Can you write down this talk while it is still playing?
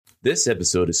This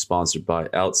episode is sponsored by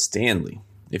Outstandly.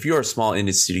 If you're a small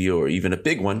indie studio or even a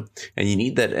big one, and you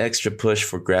need that extra push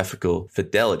for graphical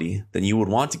fidelity, then you would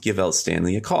want to give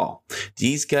Outstandly a call.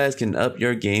 These guys can up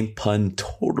your game, pun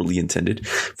totally intended,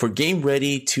 for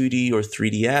game-ready 2D or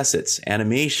 3D assets,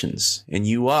 animations, and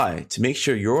UI to make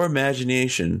sure your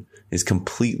imagination is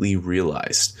completely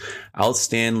realized.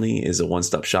 Outstandly is a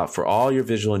one-stop shop for all your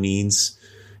visual needs,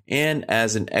 and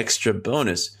as an extra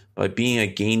bonus, by being a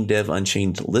Game Dev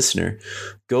Unchained listener,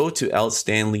 go to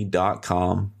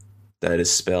outstandly.com. That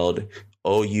is spelled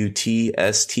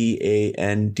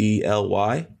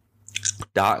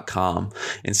outstandly.com,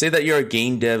 and say that you're a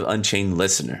Game Dev Unchained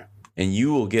listener, and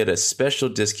you will get a special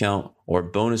discount or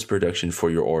bonus production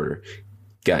for your order.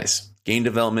 Guys, game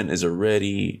development is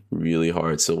already really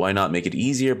hard, so why not make it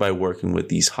easier by working with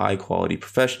these high-quality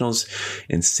professionals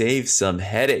and save some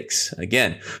headaches?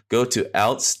 Again, go to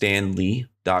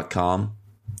outstandly.com,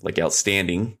 like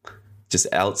outstanding, just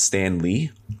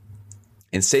Outstandly,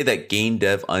 and say that Game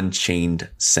Dev Unchained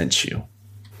sent you.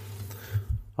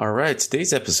 All right,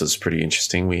 today's episode is pretty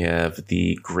interesting. We have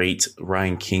the great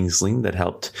Ryan Kingsling that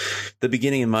helped the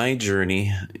beginning of my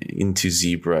journey into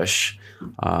ZBrush.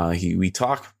 We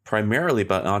talk primarily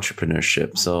about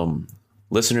entrepreneurship. So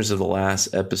listeners of the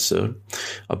last episode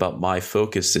about my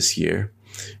focus this year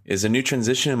is a new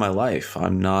transition in my life.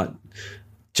 I'm not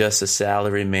just a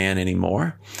salary man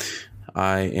anymore.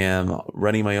 I am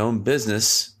running my own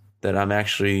business that I'm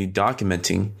actually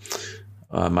documenting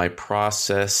my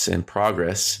process and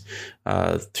progress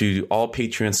to all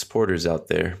Patreon supporters out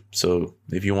there. So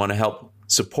if you want to help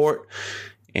support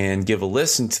and give a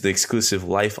listen to the exclusive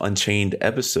Life Unchained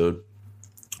episode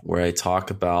where I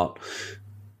talk about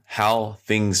how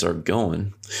things are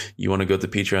going, you want to go to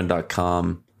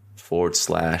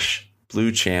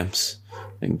patreon.com/Blue Champs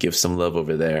and give some love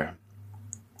over there.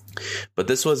 But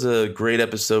this was a great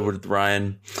episode with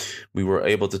Ryan. We were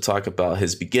able to talk about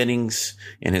his beginnings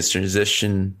and his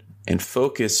transition and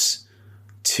focus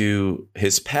to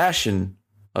his passion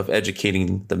of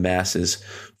educating the masses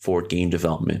for game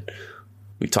development.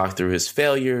 We talked through his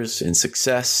failures and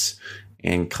success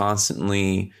and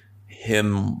constantly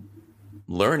him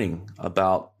learning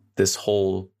about this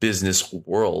whole business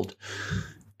world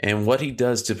and what he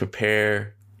does to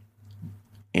prepare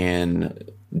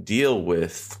and deal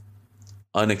with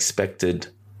unexpected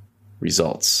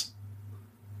results.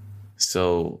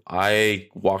 So I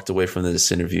walked away from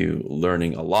this interview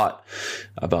learning a lot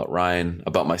about Ryan,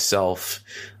 about myself,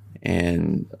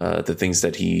 and the things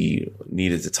that he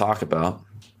needed to talk about.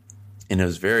 And it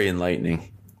was very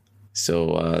enlightening.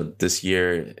 So this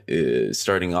year,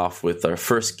 starting off with our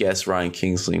first guest, Ryan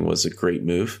Kingsling, was a great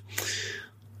move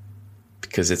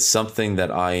because it's something that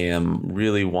I am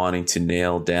really wanting to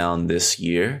nail down this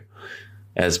year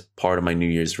as part of my New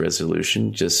Year's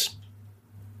resolution, just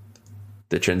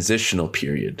the transitional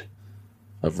period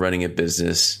of running a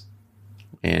business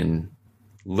and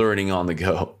learning on the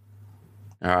go. All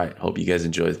right. Hope you guys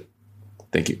enjoyed.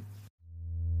 Thank you.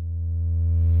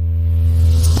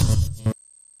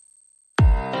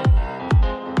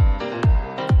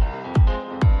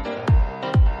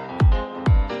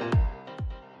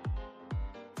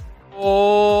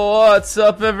 What's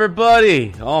up,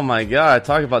 everybody? Oh my god,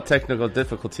 talk about technical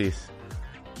difficulties.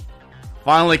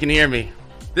 Finally can hear me.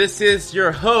 This is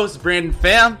your host, Brandon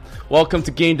Pham. Welcome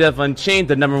to Game Dev Unchained,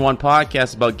 the #1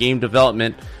 podcast about game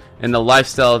development and the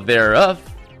lifestyle thereof.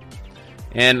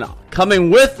 And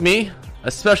coming with me,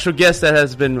 a special guest that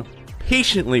has been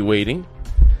patiently waiting,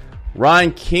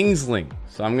 Ryan Kingsling.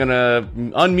 So I'm going to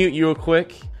unmute you real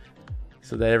quick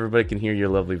so that everybody can hear your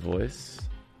lovely voice.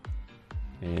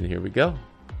 And here we go.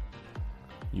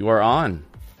 You are on.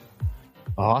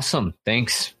 Awesome.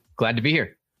 Thanks. Glad to be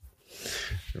here.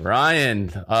 Ryan,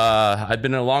 I've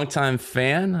been a longtime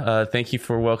fan. Thank you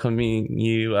for welcoming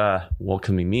me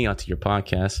onto your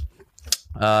podcast.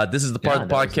 This is the part of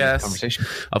the podcast. Conversation.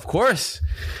 Of course.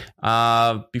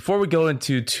 Before we go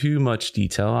into too much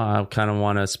detail, I kind of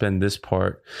want to spend this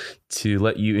part to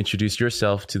let you introduce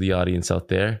yourself to the audience out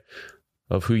there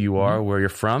of who you are, where you're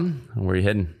from, and where you're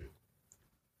heading.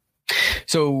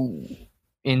 So,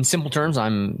 in simple terms,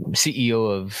 I'm CEO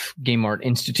of Game Art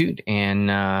Institute,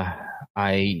 and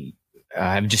I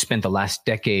have just spent the last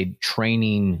decade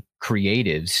training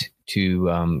creatives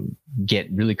to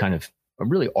get really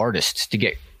artists to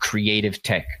get creative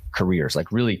tech careers,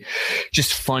 like really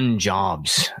just fun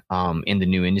jobs in the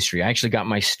new industry. I actually got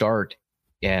my start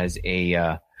as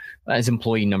a as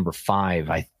employee number 5,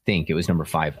 I think it was number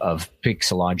 5 of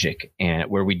Pixelogic, and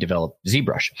where we developed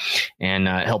ZBrush and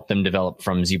helped them develop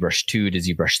from ZBrush 2 to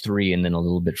ZBrush 3, and then a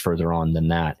little bit further on than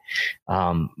that.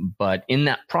 But in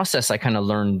that process, I kind of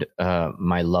learned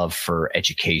my love for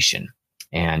education,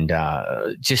 and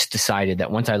just decided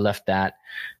that once I left that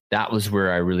was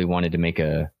where I really wanted to make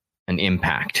an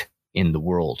impact in the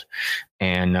world.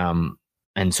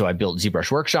 And so I built ZBrush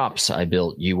workshops. I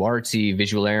built UArtsy,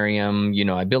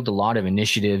 Visualarium. I built a lot of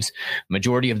initiatives.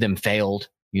 Majority of them failed,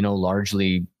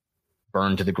 largely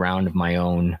burned to the ground of my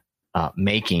own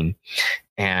making.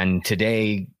 And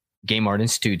today, Game Art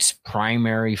Institute's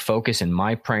primary focus and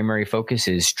my primary focus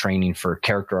is training for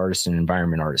character artists and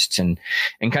environment artists, and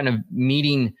kind of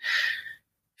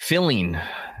filling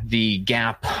the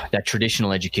gap that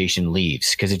traditional education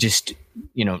leaves, because it just,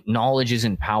 knowledge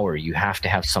isn't power. You have to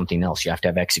have something else. You have to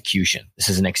have execution. This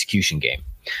is an execution game.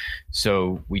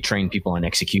 So we train people on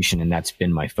execution, and that's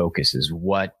been my focus, is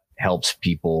what helps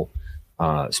people,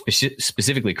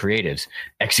 specifically creatives,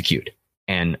 execute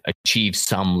and achieve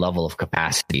some level of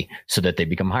capacity so that they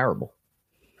become hireable.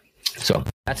 So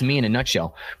that's me in a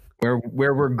nutshell. Where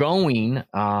we're going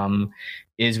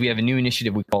is we have a new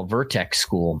initiative we call Vertex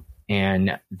School,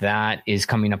 and that is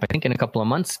coming up, I think, in a couple of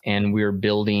months. And we're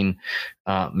building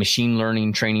machine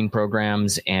learning training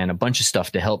programs and a bunch of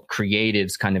stuff to help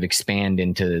creatives kind of expand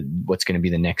into what's going to be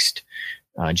the next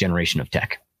generation of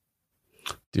tech.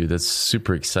 Dude, that's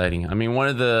super exciting. I mean,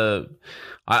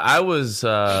 I was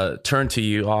turned to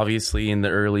you, obviously, in the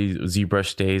early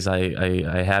ZBrush days.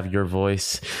 I have your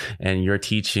voice and your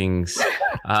teachings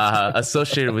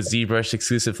associated with ZBrush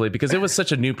exclusively because it was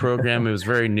such a new program. It was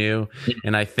very new.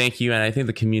 And I thank you. And I think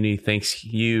the community thanks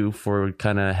you for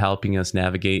kind of helping us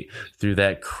navigate through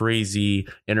that crazy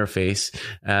interface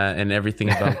and everything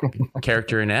about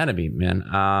character anatomy,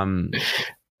 man.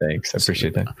 Thanks. I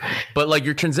appreciate that. But like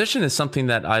your transition is something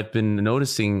that I've been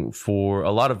noticing for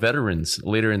a lot of veterans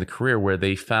later in the career, where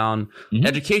they found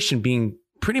education being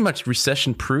pretty much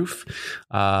recession proof.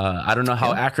 I don't know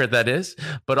how accurate that is,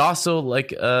 but also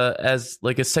like as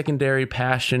like a secondary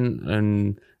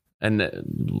passion, and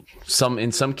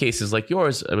in some cases like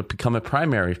yours become a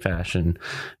primary passion.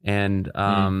 And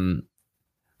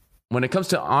when it comes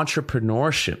to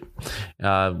entrepreneurship,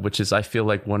 which is, I feel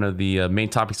like, one of the main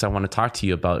topics I want to talk to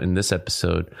you about in this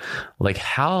episode, like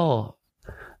how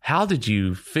did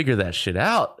you figure that shit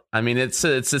out? I mean, it's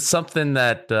something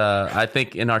that I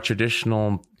think in our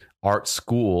traditional art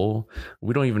school,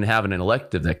 we don't even have an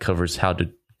elective that covers how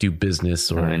to do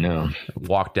business or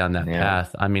walk down that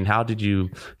path. I mean, can you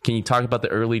talk about the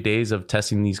early days of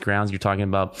testing these grounds? You're talking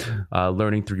about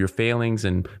learning through your failings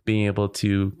and being able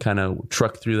to kind of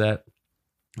truck through that.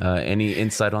 Any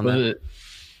insight on that?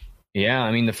 Yeah.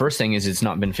 I mean, the first thing is it's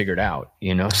not been figured out,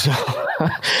 so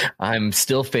I'm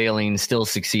still failing, still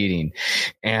succeeding.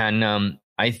 And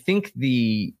I think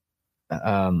you're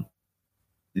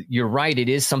right. It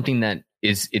is something that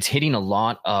it's hitting a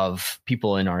lot of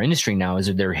people in our industry now, is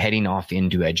that they're heading off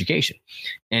into education.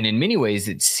 And in many ways,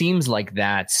 it seems like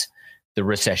that's the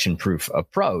recession-proof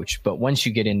approach. But once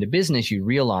you get into business, you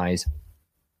realize,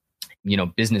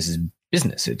 business is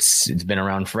business. It's been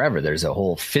around forever. There's a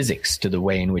whole physics to the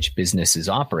way in which businesses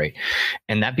operate.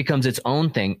 And that becomes its own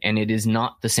thing. And it is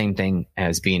not the same thing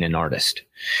as being an artist.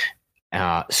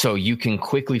 So you can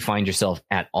quickly find yourself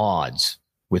at odds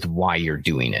with why you're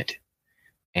doing it.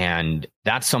 And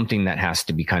that's something that has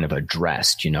to be kind of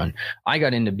addressed. I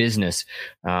got into business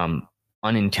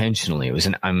unintentionally.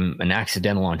 I'm an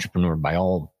accidental entrepreneur by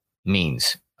all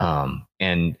means.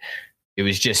 And it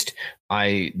was just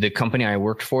the company I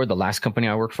worked for, the last company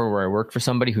I worked for, where I worked for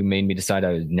somebody who made me decide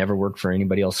I would never work for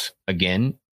anybody else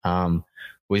again,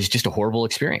 was just a horrible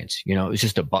experience. It was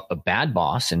just a bad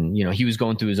boss, and he was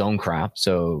going through his own crap.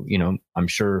 So I'm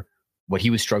sure what he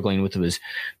was struggling with was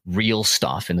real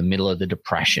stuff in the middle of the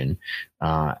Depression.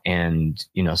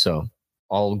 So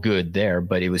all good there,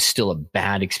 but it was still a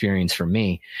bad experience for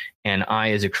me. And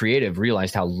I, as a creative,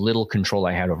 realized how little control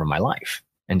I had over my life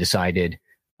and decided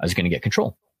I was going to get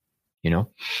control.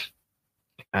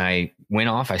 I went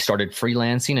off, I started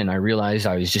freelancing, and I realized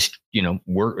I was just, I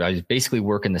was basically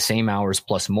working the same hours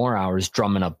plus more hours,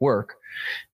 drumming up work.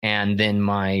 And then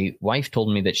my wife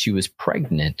told me that she was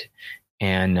pregnant,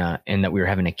 and that we were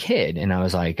having a kid. And I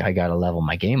was like, I got to level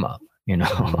my game up.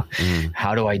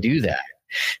 How do I do that?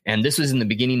 And this was in the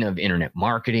beginning of internet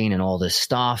marketing and all this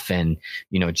stuff. And,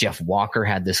 Jeff Walker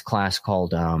had this class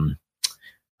called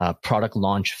Product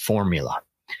Launch Formula.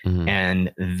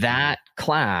 And that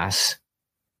class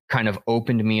kind of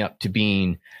opened me up to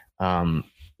being,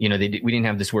 we didn't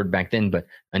have this word back then, but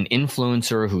an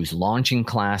influencer who's launching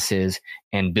classes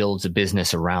and builds a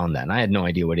business around that. And I had no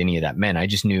idea what any of that meant. I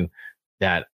just knew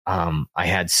that I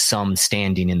had some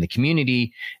standing in the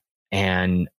community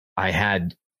and I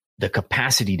had the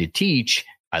capacity to teach.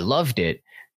 I loved it.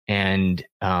 And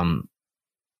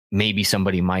maybe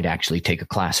somebody might actually take a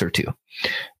class or two.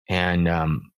 And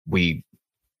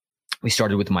we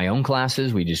started with my own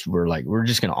classes. We just were like, we're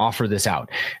just going to offer this out.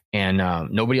 And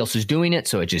nobody else was doing it.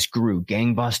 So it just grew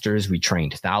gangbusters. We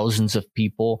trained thousands of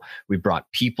people. We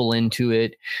brought people into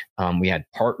it. We had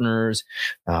partners,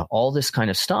 all this kind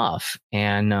of stuff.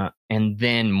 And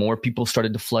then more people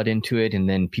started to flood into it. And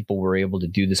then people were able to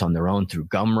do this on their own through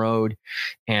Gumroad.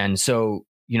 And so,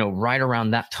 right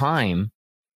around that time,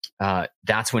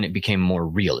 that's when it became more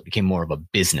real. It became more of a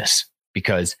business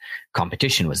because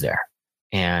competition was there.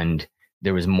 And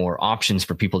there was more options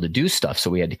for people to do stuff. So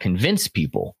we had to convince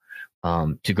people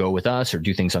to go with us or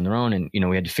do things on their own. And,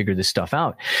 we had to figure this stuff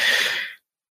out.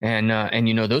 And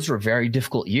those were very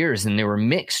difficult years. And they were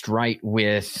mixed, right,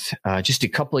 with just a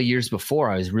couple of years before,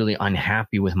 I was really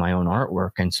unhappy with my own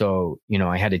artwork. And so,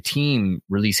 I had a team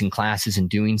releasing classes and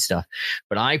doing stuff.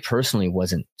 But I personally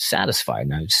wasn't satisfied.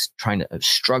 And I was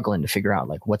struggling to figure out,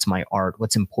 like, what's my art?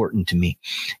 What's important to me?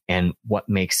 And what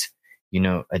makes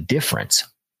a difference.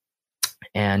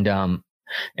 And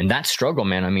that struggle,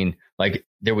 man, I mean, like,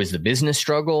 there was the business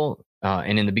struggle.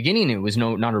 And in the beginning, it was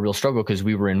not a real struggle because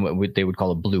we were in what they would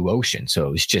call a blue ocean. So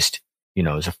it was just, it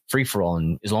was a free for all.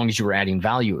 And as long as you were adding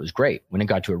value, it was great. When it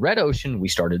got to a red ocean, we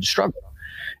started to struggle.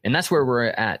 And that's where we're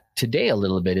at today a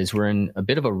little bit, is we're in a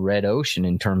bit of a red ocean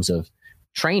in terms of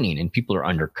training, and people are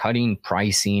undercutting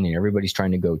pricing and everybody's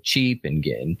trying to go cheap and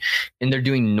they're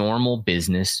doing normal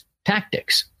business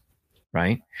tactics.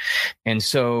 Right. And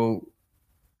so,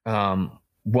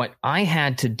 what I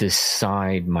had to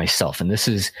decide myself, and this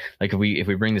is like, if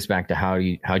we bring this back to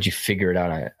how'd you figure it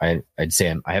out? I'd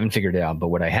say I haven't figured it out, but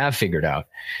what I have figured out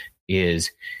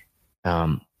is,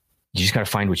 you just got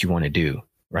to find what you want to do,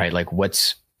 right? Like,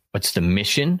 what's the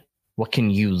mission? What can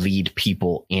you lead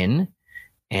people in?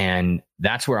 And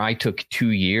that's where I took 2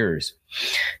 years,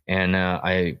 and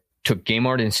I took Game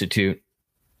Art Institute.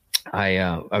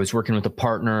 I was working with a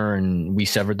partner and we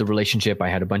severed the relationship. I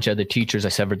had a bunch of other teachers. I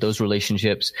severed those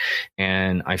relationships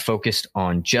and I focused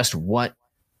on just what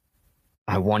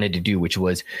I wanted to do, which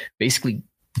was basically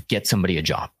get somebody a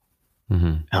job.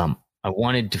 Mm-hmm. I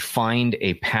wanted to find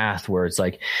a path where it's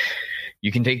like,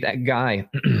 you can take that guy.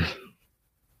 Let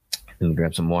me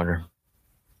grab some water.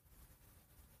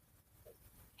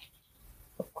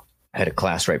 I had a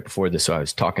class right before this, so I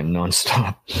was talking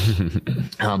nonstop.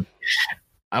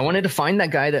 I wanted to find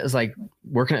that guy that was like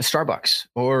working at Starbucks,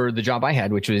 or the job I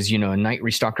had, which was, a night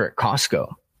restocker at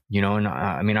Costco, and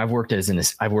I mean, I've worked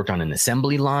on an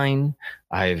assembly line.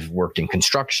 I've worked in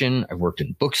construction. I've worked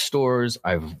in bookstores.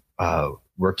 I've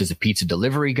worked as a pizza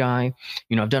delivery guy.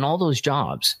 I've done all those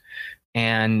jobs,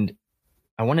 and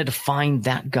I wanted to find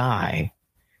that guy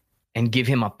and give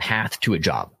him a path to a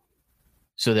job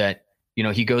so that,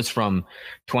 he goes from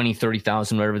 20,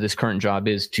 30,000, whatever this current job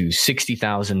is, to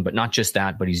 60,000, but not just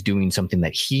that, but he's doing something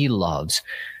that he loves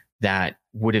that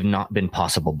would have not been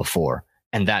possible before.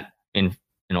 And that, in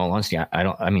all honesty,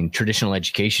 I mean, traditional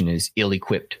education is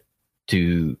ill-equipped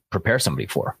to prepare somebody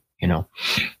for,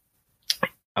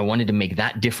 I wanted to make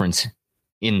that difference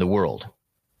in the world.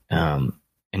 And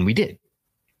we did.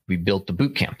 We built the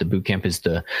boot camp. The boot camp is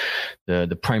the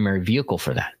primary vehicle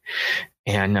for that.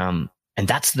 And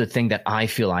that's the thing that I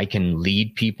feel I can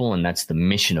lead people. And that's the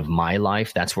mission of my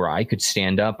life. That's where I could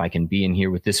stand up. I can be in here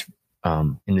with this,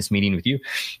 in this meeting with you,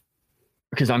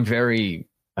 because I'm very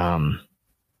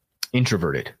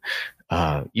introverted.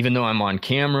 Even though I'm on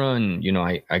camera and,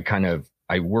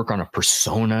 I work on a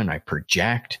persona and I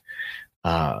project.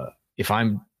 If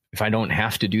I don't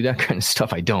have to do that kind of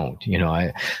stuff, I don't.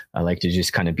 I like to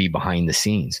just kind of be behind the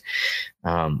scenes.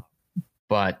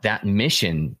 But that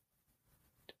mission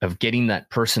of getting that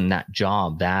person that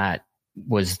job, that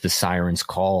was the siren's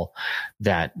call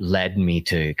that led me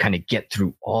to kind of get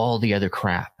through all the other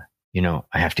crap,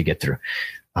 I have to get through,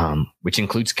 which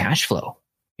includes cash flow.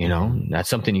 That's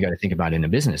something you got to think about in a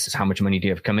business, is how much money do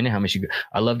you have come in and how much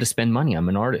I love to spend money. I'm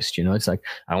an artist, it's like,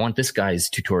 I want this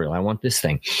guy's tutorial. I want this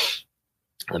thing.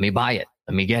 Let me buy it.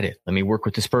 Let me get it. Let me work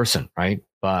with this person. Right.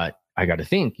 But I got to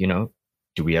think,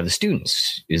 do we have the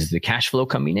students? Is the cash flow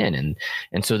coming in?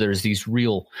 And so there's these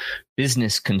real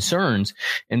business concerns.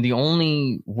 And the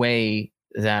only way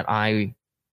that I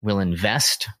will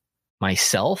invest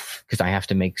myself, because I have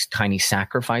to make tiny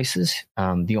sacrifices,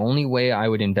 the only way I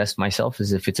would invest myself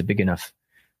is if it's a big enough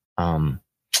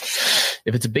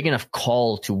it's a big enough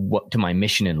call to my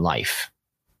mission in life,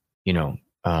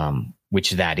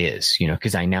 which that is,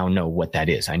 because I now know what that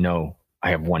is. I know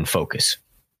I have one focus,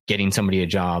 getting somebody a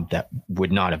job that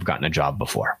would not have gotten a job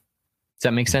before. Does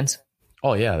that make sense?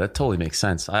 Oh yeah, that totally makes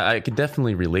sense. I can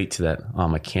definitely relate to that. Oh,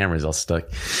 my camera's all stuck.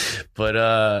 But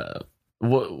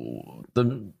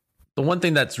the one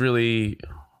thing that's really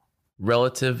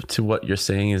relative to what you're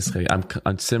saying is like,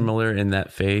 I'm similar in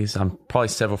that phase. I'm probably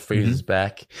several phases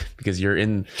back because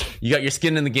you got your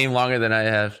skin in the game longer than I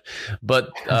have.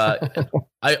 But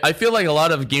I feel like a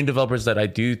lot of game developers that I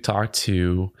do talk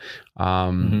to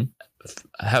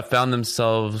have found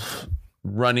themselves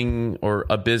running or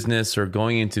a business or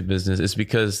going into business is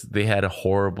because they had a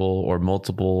horrible or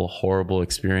multiple horrible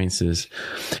experiences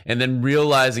and then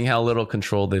realizing how little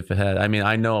control they've had. I mean,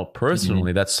 I know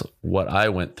personally that's what I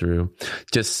went through.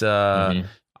 Just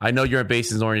I know you're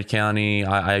based in Orange County.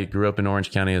 I grew up in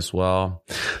Orange County as well.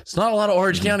 It's not a lot of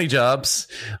Orange County jobs.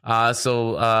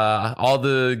 So all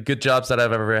the good jobs that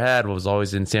I've ever had was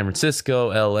always in San Francisco,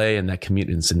 LA, and that commute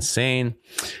is insane.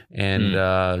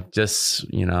 And just,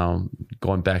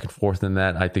 going back and forth in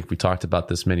that, I think we talked about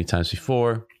this many times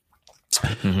before,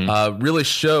 really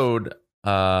showed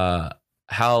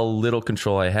how little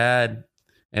control I had.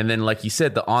 And then, like you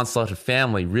said, the onslaught of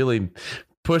family really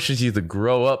pushes you to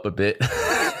grow up a bit.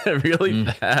 Really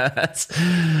fast.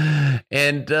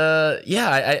 And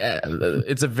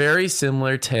it's a very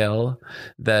similar tale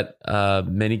that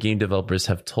many game developers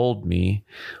have told me.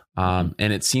 And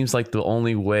it seems like the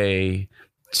only way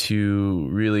to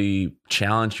really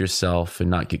challenge yourself and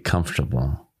not get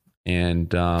comfortable.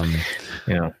 And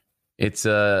it's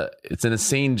an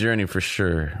insane journey for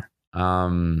sure.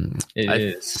 It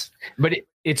is. But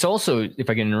it's also, if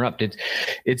I can interrupt,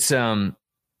 it's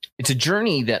a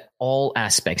journey that all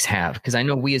aspects have, because I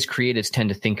know we as creatives tend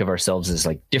to think of ourselves as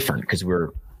like different because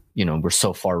we're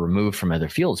so far removed from other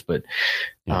fields. But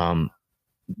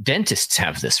dentists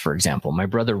have this, for example. My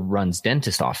brother runs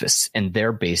dentist office and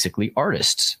they're basically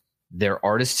artists. They're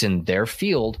artists in their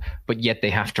field, but yet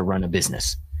they have to run a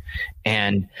business.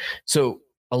 And so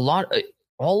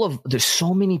there's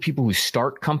so many people who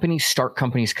start companies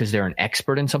because they're an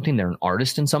expert in something, they're an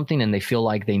artist in something, and they feel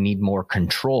like they need more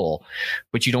control,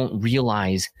 but you don't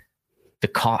realize the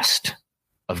cost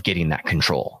of getting that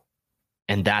control.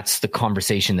 And that's the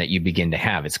conversation that you begin to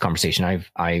have. It's a conversation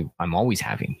I'm always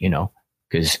having,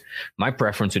 because my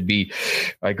preference would be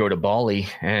I go to Bali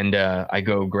and I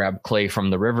go grab clay from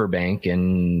the riverbank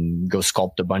and go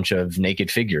sculpt a bunch of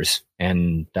naked figures.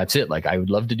 And that's it. Like, I would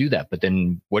love to do that. But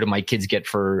then what do my kids get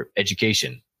for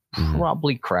education?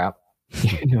 Probably crap,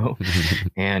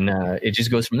 and it just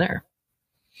goes from there.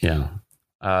 Yeah.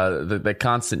 The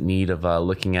constant need of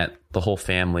looking at the whole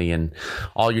family and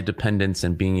all your dependents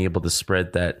and being able to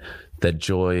spread that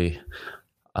joy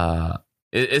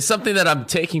it's something that I'm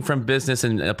taking from business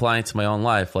and applying to my own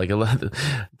life. Like a lot of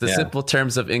the simple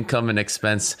terms of income and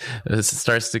expense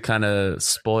starts to kind of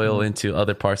spoil into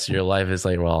other parts of your life. It's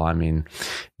like, well, I mean,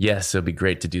 yes, it'll be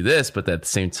great to do this, but at the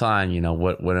same time,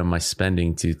 what am I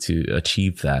spending to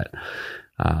achieve that?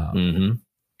 And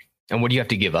what do you have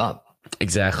to give up?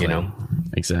 Exactly.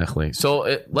 Exactly. So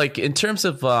in terms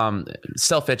of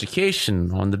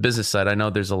self-education on the business side, I know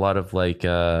there's a lot of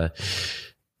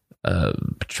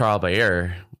trial by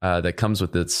error that comes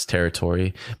with this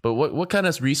territory, but what kind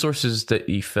of resources that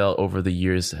you felt over the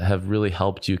years have really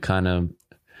helped you kind of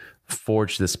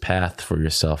forge this path for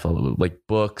yourself, like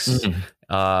books,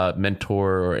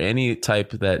 mentor, or any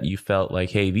type that you felt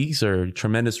like, hey, these are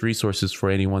tremendous resources for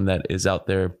anyone that is out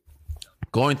there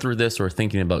going through this or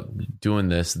thinking about doing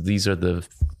this? These are the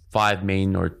 5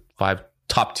 main or 5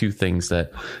 top 2 things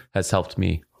that has helped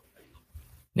me.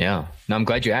 Yeah. No, I'm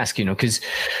glad you asked, because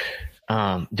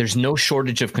there's no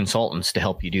shortage of consultants to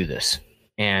help you do this.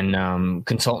 And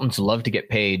consultants love to get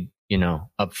paid,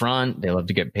 up front. They love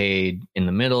to get paid in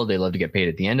the middle. They love to get paid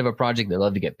at the end of a project. They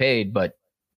love to get paid, but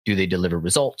do they deliver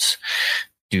results?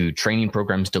 Do training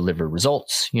programs deliver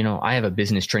results? I have a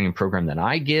business training program that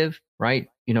I give, right?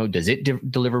 Does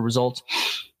it deliver results?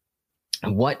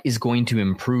 What is going to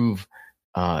improve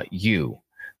you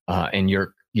and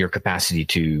your capacity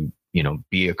to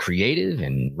be a creative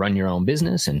and run your own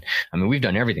business? And I mean, we've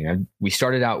done everything. We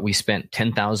started out, we spent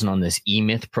 $10,000 on this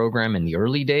eMyth program in the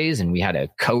early days, and we had a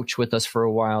coach with us for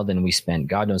a while. Then we spent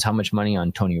God knows how much money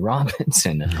on Tony Robbins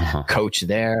and a coach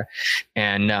there.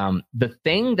 And the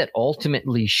thing that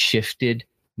ultimately shifted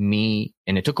me,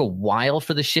 and it took a while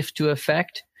for the shift to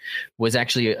affect, was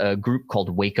actually a group called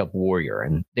Wake Up Warrior.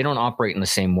 And they don't operate in the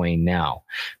same way now.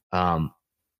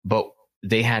 But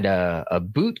they had a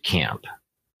boot camp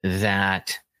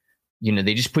that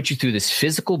they just put you through this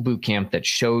physical boot camp that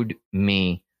showed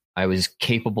me I was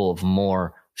capable of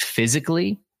more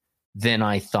physically than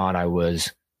I thought I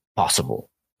was possible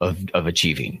of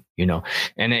achieving,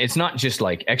 and it's not just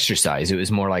like exercise. It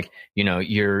was more like,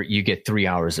 you get 3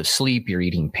 hours of sleep, you're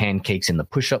eating pancakes in the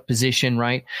push-up position,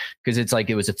 right? Because it's like,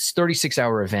 it was a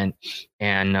 36-hour event.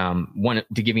 And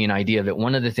to give you an idea of it,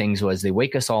 one of the things was they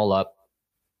wake us all up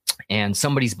and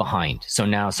somebody's behind. So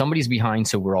now somebody's behind.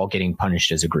 So we're all getting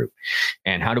punished as a group.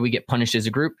 And how do we get punished as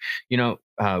a group?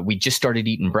 We just started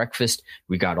eating breakfast.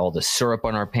 We got all the syrup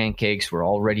on our pancakes. We're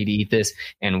all ready to eat this.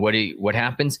 And what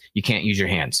happens? You can't use your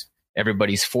hands.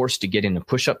 Everybody's forced to get in a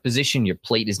push-up position. Your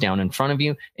plate is down in front of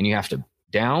you and you have to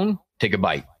down, take a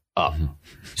bite, up,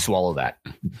 swallow that,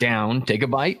 down, take a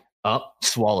bite, up,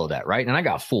 swallow that, right? And I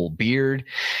got full beard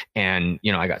and,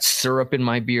 I got syrup in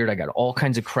my beard. I got all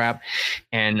kinds of crap.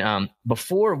 And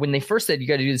before, when they first said, you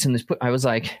got to do this in this, I was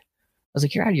like,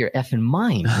 you're out of your effing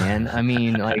mind, man. I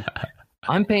mean, like,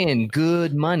 I'm paying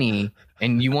good money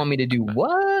and you want me to do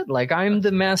what? Like, I'm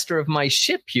the master of my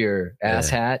ship here,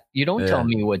 asshat. You don't tell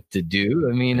me what to do.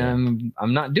 I mean,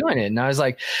 I'm not doing it. And I was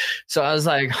like,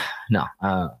 no,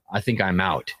 I think I'm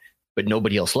out, but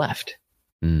nobody else left.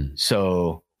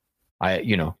 So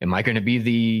am I going to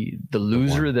be the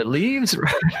loser that leaves?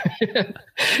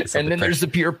 And then there's the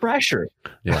peer pressure.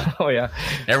 Yeah. Oh yeah.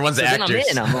 Everyone's actors.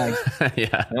 Then I'm like,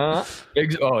 yeah.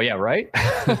 Oh yeah. Right.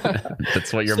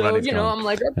 That's what your money's going. I'm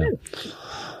like, okay,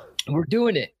 we're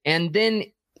doing it. And then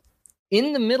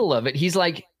in the middle of it, he's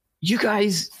like, you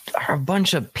guys are a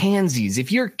bunch of pansies.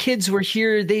 If your kids were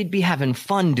here, they'd be having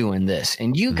fun doing this.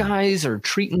 And you guys are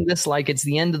treating this like it's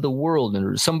the end of the world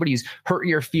and somebody's hurt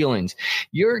your feelings.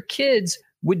 Your kids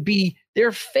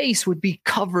their face would be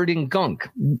covered in gunk,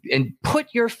 and put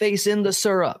your face in the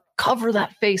syrup, cover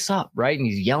that face up. Right. And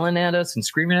he's yelling at us and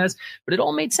screaming at us, but it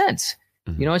all made sense.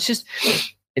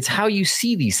 It's how you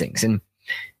see these things. And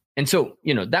so,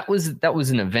 that was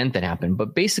an event that happened.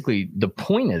 But basically the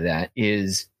point of that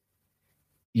is,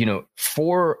 and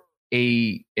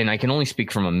I can only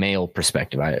speak from a male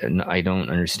perspective. I don't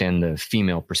understand the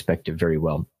female perspective very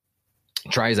well.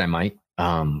 Try as I might.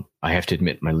 I have to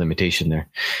admit my limitation there.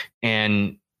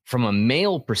 And from a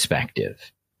male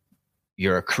perspective,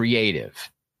 you're a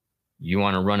creative. You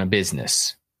want to run a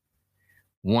business.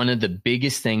 One of the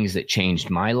biggest things that changed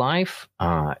my life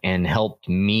and helped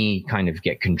me kind of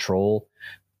get control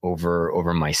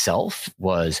over myself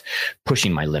was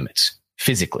pushing my limits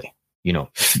physically.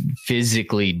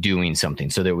 Physically doing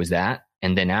something. So there was that.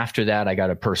 And then after that, I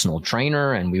got a personal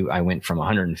trainer and I went from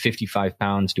 155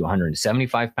 pounds to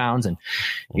 175 pounds. And,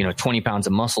 20 pounds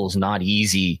of muscle is not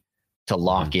easy to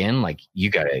lock in. Like you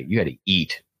gotta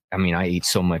eat. I mean, I eat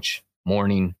so much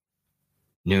morning,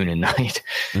 noon and night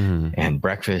and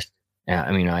breakfast.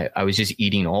 I was just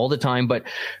eating all the time, but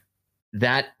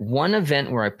that one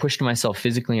event where I pushed myself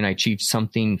physically and I achieved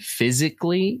something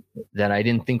physically that I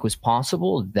didn't think was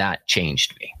possible, that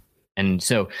changed me. And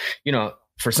so,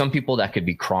 for some people that could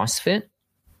be CrossFit.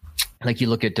 Like you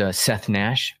look at Seth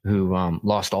Nash, who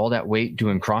lost all that weight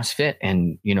doing CrossFit,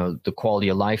 and, the quality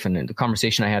of life and the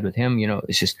conversation I had with him,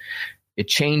 it's just, it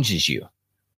changes you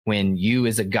when you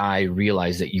as a guy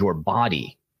realize that your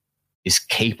body is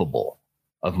capable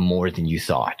of more than you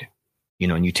thought.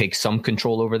 And you take some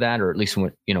control over that, or at least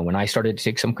when I started to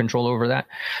take some control over that,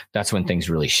 that's when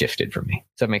things really shifted for me.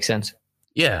 Does that make sense?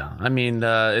 Yeah. I mean,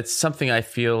 it's something I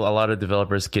feel a lot of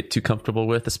developers get too comfortable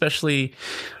with, especially,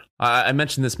 I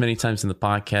mentioned this many times in the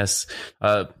podcast.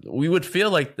 We would feel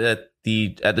like that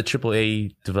at the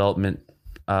AAA development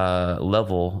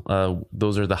level,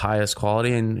 those are the highest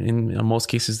quality, and in most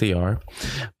cases they are,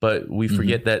 but we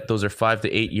forget that those are 5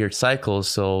 to 8 year cycles.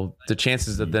 So the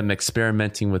chances of them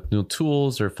experimenting with new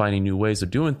tools or finding new ways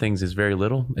of doing things is very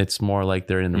little. It's more like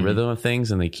they're in the rhythm of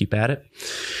things and they keep at it.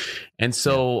 And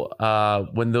so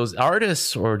when those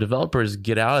artists or developers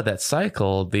get out of that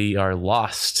cycle, they are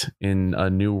lost in a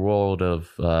new world of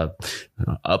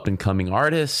up and coming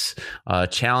artists,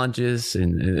 challenges,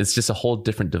 and it's just a whole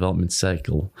different development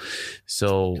cycle.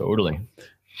 So totally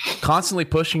constantly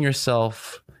pushing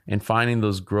yourself and finding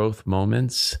those growth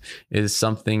moments is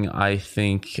something I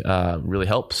think really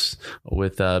helps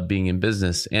with being in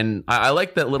business. And I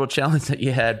like that little challenge that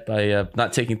you had by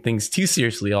not taking things too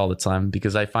seriously all the time,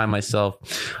 because I find myself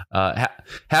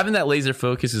having that laser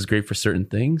focus is great for certain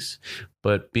things,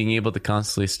 but being able to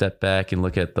constantly step back and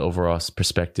look at the overall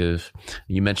perspective.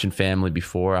 You mentioned family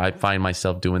before. I find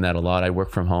myself doing that a lot. I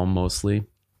work from home mostly.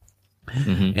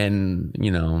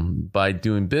 And, by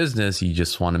doing business, you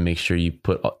just want to make sure you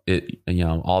put it,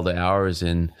 all the hours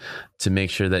in to make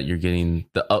sure that you're getting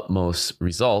the utmost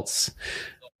results.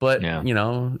 But,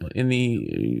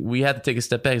 we had to take a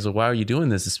step back. So why are you doing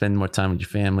this? To spend more time with your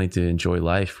family, to enjoy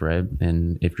life, right?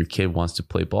 And if your kid wants to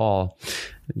play ball,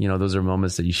 those are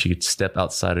moments that you should step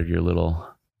outside of your little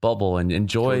bubble and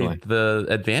enjoy the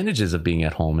advantages of being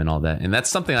at home and all that. And that's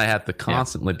something I have to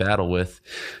constantly battle with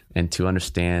and to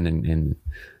understand and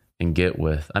get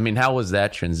with. I mean, how was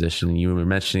that transition? You were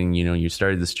mentioning, you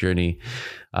started this journey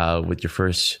with your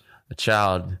first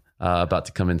child about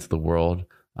to come into the world.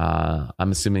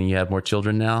 I'm assuming you have more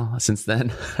children now since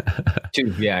then.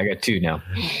 2. Yeah, I got 2 now.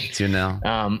 2 now.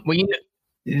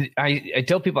 I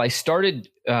tell people I started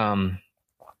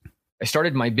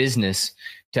my business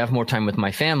to have more time with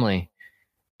my family,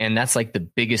 and that's like the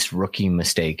biggest rookie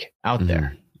mistake out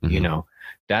there. Mm-hmm.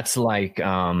 That's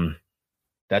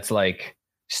like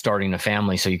starting a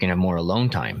family so you can have more alone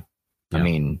time. Yeah. I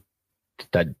mean,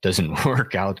 that doesn't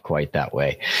work out quite that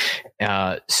way.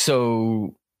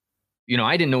 So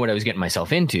I didn't know what I was getting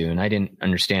myself into, and I didn't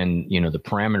understand, the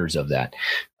parameters of that.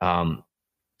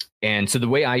 And so the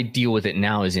way I deal with it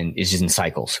now is just in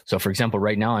cycles. So for example,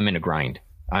 right now I'm in a grind.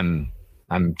 I'm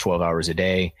 12 hours a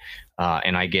day,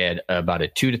 and I get about a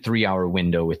 2 to 3 hour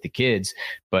window with the kids.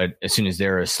 But as soon as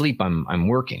they're asleep, I'm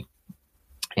working.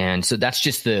 And so that's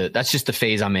just the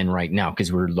phase I'm in right now,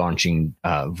 because we're launching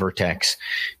Vertex,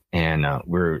 and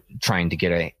we're trying to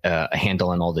get a handle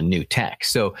on all the new tech.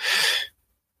 So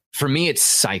for me, it's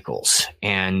cycles,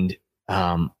 and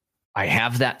I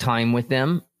have that time with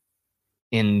them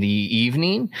in the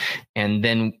evening. And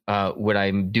then what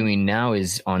I'm doing now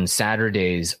is on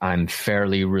Saturdays, I'm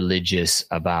fairly religious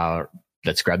about,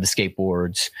 let's grab the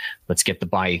skateboards, let's get the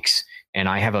bikes. And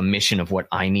I have a mission of what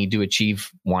I need to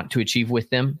want to achieve with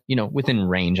them, within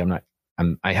range.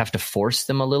 I have to force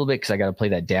them a little bit, because I got to play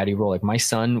that daddy role. Like my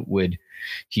son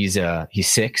he's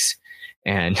 6,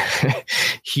 and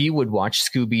he would watch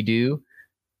Scooby-Doo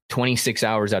 26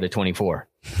 hours out of 24.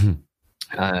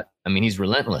 He's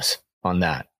relentless on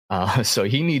that. So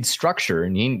he needs structure,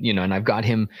 and and I've got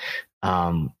him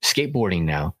skateboarding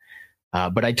now.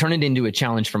 But I turn it into a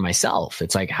challenge for myself.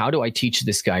 It's like, how do I teach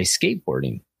this guy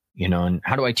skateboarding? And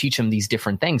how do I teach him these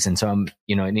different things? And so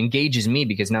it engages me,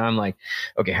 because now I'm like,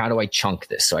 okay, how do I chunk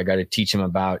this? So I got to teach him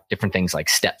about different things like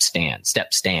step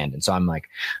stand. And so I'm like,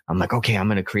 okay, I'm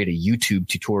going to create a YouTube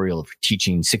tutorial of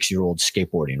teaching 6-year-olds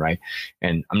skateboarding. Right.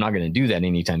 And I'm not going to do that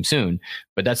anytime soon,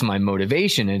 but that's my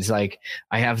motivation. It's like,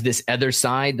 I have this other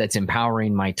side that's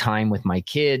empowering my time with my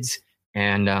kids.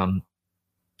 And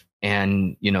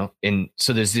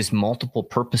so there's this multiple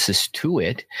purposes to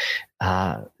it,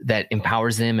 that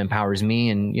empowers them, empowers me,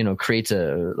 and, creates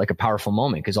a powerful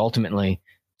moment. Cause ultimately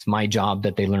it's my job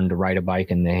that they learn to ride a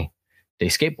bike and they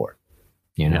skateboard,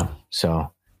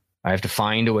 so I have to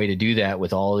find a way to do that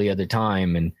with all the other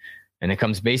time. And it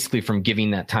comes basically from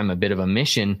giving that time a bit of a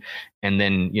mission. And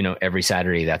then, every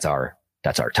Saturday, that's our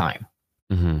time,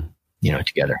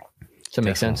 together. Does that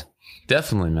make sense?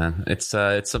 Definitely, man. It's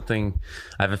something.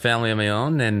 I have a family of my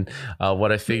own, and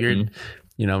what I figured,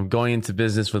 going into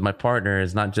business with my partner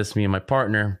is not just me and my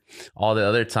partner. All the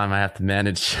other time I have to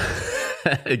manage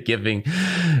giving.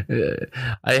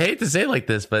 I hate to say it like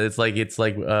this, but it's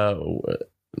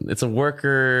a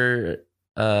worker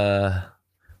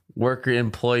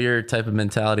employer type of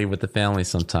mentality with the family.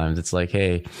 Sometimes it's like,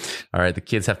 hey, all right, the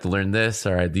kids have to learn this.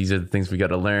 All right, these are the things we got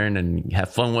to learn and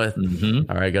have fun with. Mm-hmm.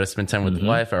 All right, I got to spend time with the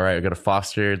wife. All right, I got to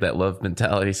foster that love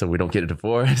mentality so we don't get a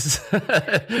divorce.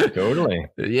 Totally.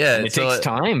 Yeah, it takes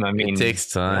time. I mean, it takes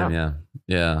time.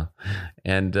 Yeah.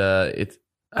 And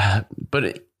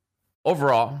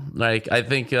overall, like, I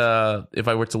think if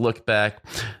I were to look back,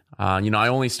 I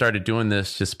only started doing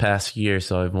this just past year,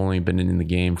 so I've only been in the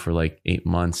game for like 8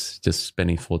 months, just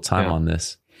spending full time on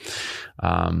this.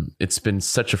 It's been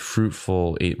such a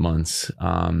fruitful 8 months.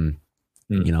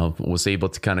 Was able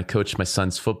to kind of coach my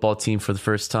son's football team for the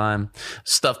first time,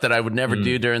 stuff that I would never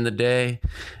do during the day.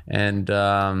 And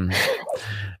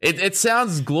it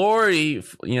sounds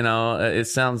it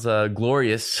sounds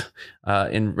glorious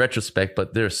in retrospect,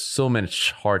 but there's so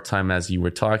much hard time, as you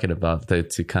were talking about,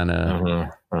 to kind of,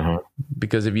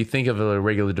 because if you think of a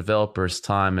regular developer's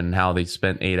time and how they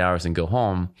spend 8 hours and go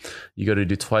home, you got to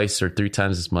do twice or 3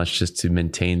 times as much just to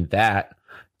maintain that,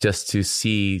 just to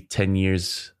see 10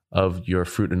 years of your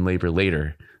fruit and labor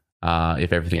later,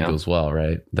 if everything goes well,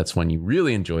 right? That's when you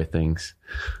really enjoy things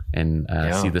and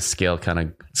see the scale kind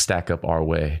of stack up our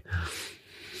way.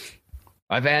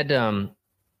 I've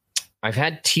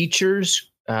had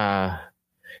teachers,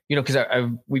 because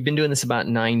we've been doing this about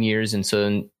 9 years, and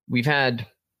so we've had,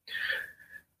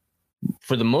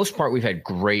 for the most part, we've had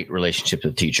great relationships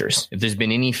with teachers. If there's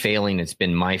been any failing, it's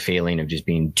been my failing of just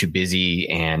being too busy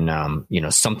and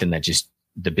something that just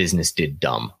the business did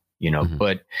dumb,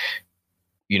 but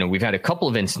we've had a couple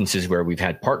of instances where we've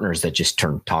had partners that just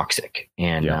turned toxic,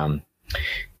 and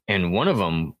one of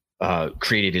them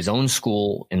created his own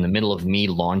school in the middle of me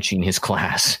launching his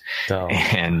class,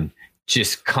 and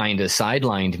just kind of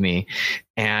sidelined me.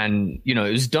 And,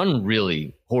 it was done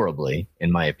really horribly,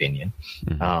 in my opinion.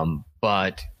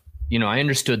 But, I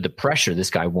understood the pressure. This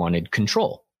guy wanted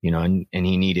control, and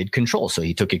he needed control. So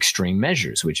he took extreme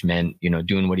measures, which meant,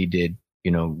 doing what he did,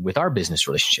 with our business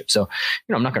relationship. So,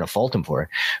 I'm not going to fault him for it.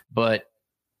 But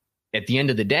at the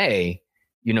end of the day,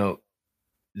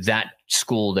 that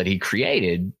school that he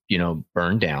created,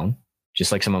 burned down,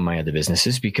 just like some of my other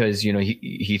businesses, because,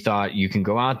 he thought you can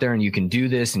go out there and you can do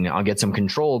this and I'll get some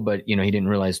control, but, he didn't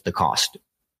realize the cost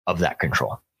of that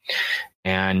control.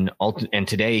 And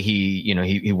today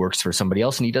he works for somebody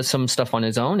else and he does some stuff on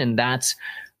his own. And that's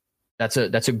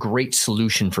a great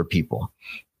solution for people.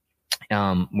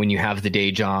 When you have the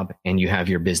day job and you have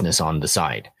your business on the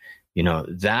side,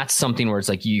 that's something where it's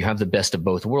like you have the best of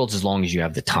both worlds as long as you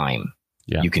have the time.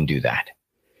 Yeah. You can do that,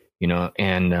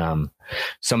 and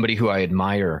somebody who I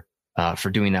admire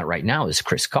for doing that right now is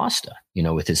Chris Costa,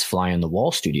 with his Fly on the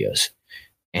Wall studios.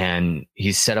 And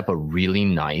he's set up a really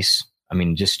nice,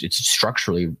 it's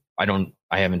structurally, I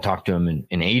haven't talked to him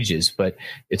in ages, but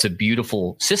it's a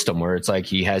beautiful system where it's like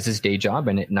he has his day job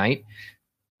and at night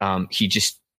he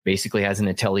just basically has an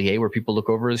atelier where people look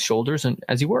over his shoulders and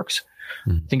as he works.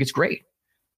 I think it's great.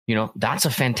 That's a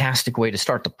fantastic way to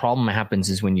start. The problem happens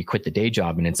is when you quit the day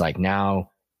job and it's like,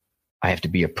 now I have to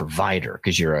be a provider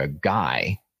because you're a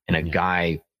guy and a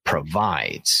guy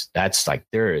provides. That's like,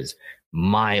 there is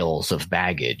miles of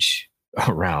baggage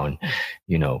around,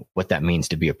 what that means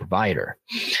to be a provider.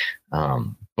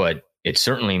 But it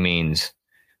certainly means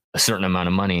a certain amount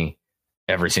of money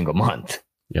every single month.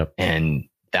 Yep. And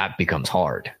that becomes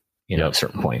hard, at a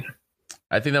certain point.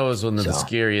 I think that was one of the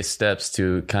scariest steps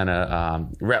to kind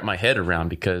of wrap my head around,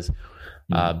 because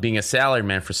being a salary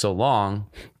man for so long,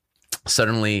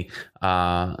 suddenly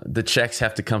the checks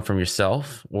have to come from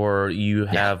yourself, or you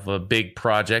have a big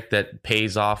project that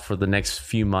pays off for the next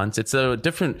few months. It's a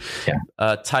different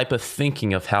type of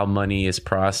thinking of how money is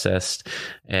processed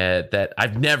that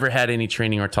I've never had any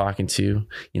training or talking to.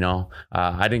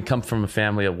 I didn't come from a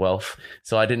family of wealth,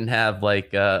 so I didn't have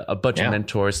like a bunch of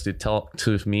mentors to talk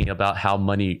to me about how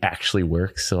money actually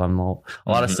works. So I'm a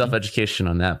lot of self-education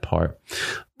on that part.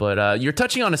 But you're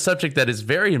touching on a subject that is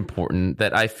very important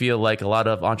that I feel like a lot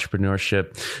of entrepreneurship,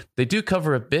 they do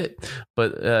cover a bit,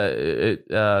 but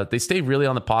they stay really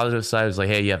on the positive side. It's like,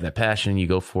 hey, you have that passion, you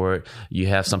go for it. You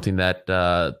have something that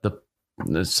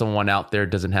someone out there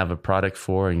doesn't have a product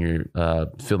for, and you're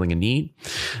filling a need.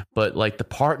 But like the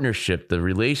partnership, the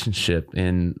relationship,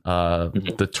 and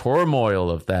the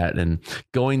turmoil of that, and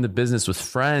going to business with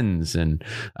friends and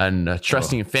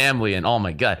trusting family, and oh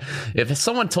my God, if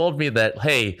someone told me that,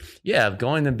 hey,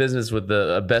 going to business with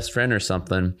a best friend or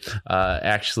something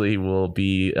actually will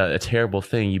be a terrible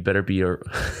thing, you better be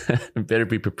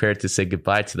prepared to say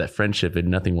goodbye to that friendship if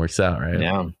nothing works out, right?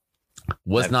 Yeah.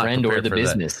 Was that not friend prepared or the for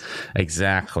business. That.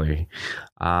 Exactly.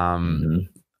 Would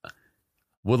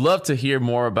love to hear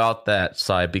more about that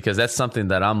side, because that's something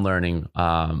that I'm learning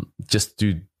by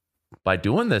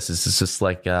doing this. It's just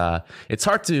like it's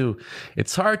hard to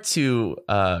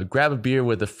grab a beer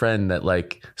with a friend that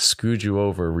like screwed you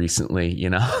over recently,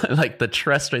 like the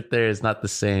trust right there is not the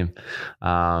same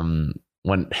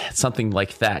when something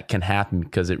like that can happen,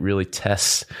 because it really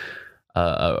tests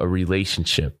a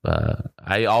relationship.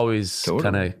 I always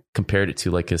kind of compared it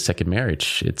to like a second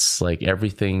marriage. It's like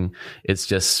everything, it's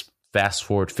just fast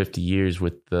forward 50 years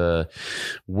with the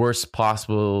worst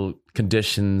possible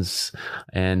conditions,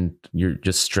 and you're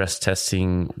just stress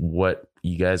testing what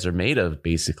you guys are made of,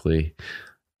 basically.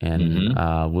 And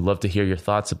would love to hear your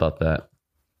thoughts about that.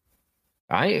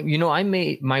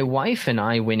 My wife and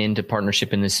I went into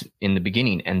partnership in the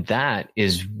beginning, and that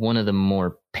is one of the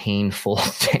more painful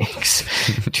things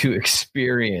to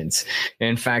experience.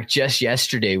 In fact, just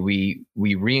yesterday, we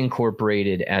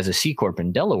reincorporated as a C Corp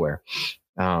in Delaware,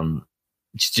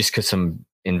 just because some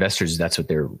investors, that's what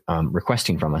they're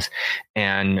requesting from us.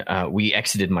 And we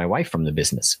exited my wife from the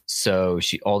business. So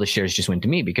all the shares just went to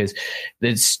me, because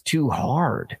it's too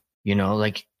hard,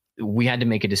 like, we had to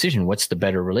make a decision. What's the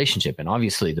better relationship? And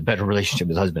obviously the better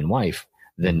relationship is husband-wife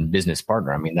than business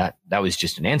partner. I mean, that was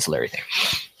just an ancillary thing.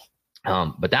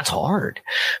 But that's hard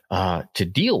to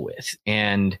deal with.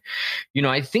 And,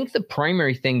 I think the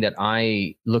primary thing that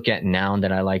I look at now and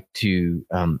that I like to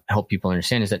help people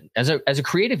understand is that as a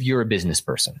creative, you're a business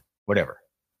person, whatever,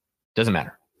 doesn't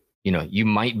matter. You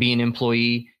might be an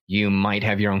employee, you might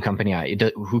have your own company.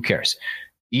 Who cares?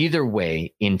 either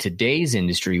way, in today's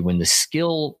industry, when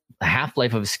the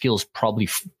half-life of a skill is probably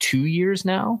 2 years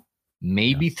now,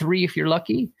 maybe 3 if you're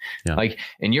lucky,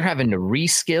 and you're having to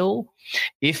reskill.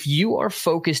 If you are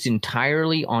focused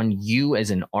entirely on you as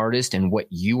an artist and what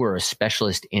you are a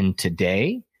specialist in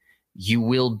today, you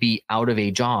will be out of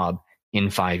a job in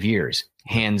 5 years,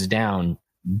 hands down,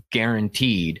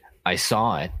 guaranteed. I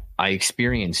saw it. I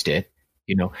experienced it.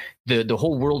 The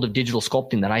whole world of digital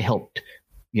sculpting that I helped,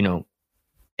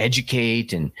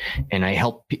 educate and I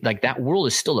help, like, that world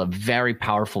is still a very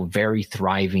powerful, very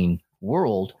thriving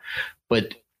world,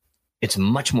 but it's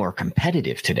much more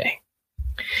competitive today.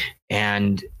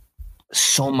 And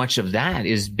so much of that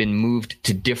has been moved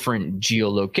to different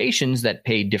geolocations that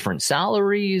pay different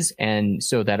salaries. And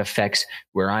so that affects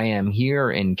where I am here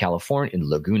in California, in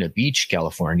Laguna Beach,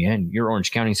 California, and you're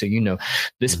Orange County. So,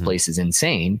 this place is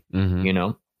insane,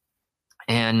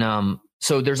 And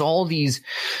so there's all these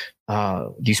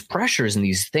pressures and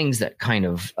these things that kind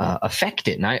of affect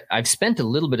it. And I've spent a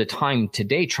little bit of time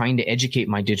today trying to educate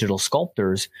my digital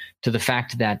sculptors to the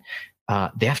fact that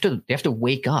they have to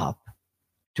wake up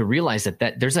to realize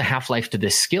that there's a half-life to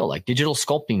this skill. Like, digital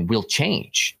sculpting will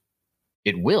change.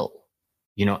 It will,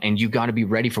 and you got to be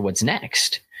ready for what's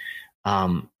next.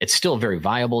 It's still very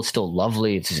viable. It's still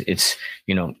lovely. It's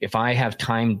if I have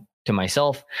time to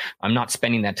myself, I'm not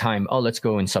spending that time, let's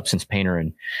go in Substance Painter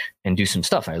and do some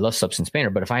stuff. I love Substance Painter,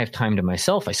 but if I have time to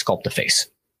myself, I sculpt a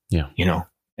face. Yeah.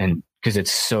 And because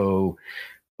it's so,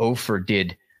 Ofer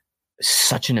did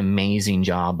such an amazing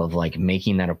job of like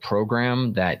making that a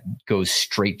program that goes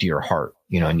straight to your heart,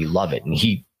 and you love it. And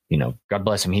he, God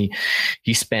bless him.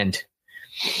 He spent,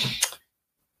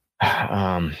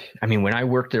 when I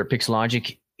worked there at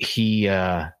Pixelogic, he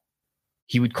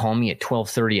would call me at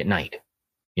 12:30 at night,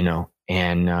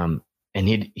 and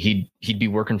he'd be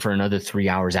working for another 3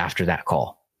 hours after that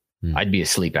call. I'd be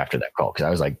asleep after that call, because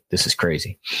I was like, this is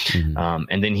crazy.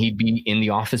 And then he'd be in the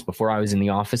office before I was in the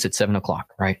office at 7:00.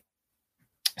 Right.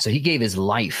 So he gave his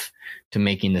life to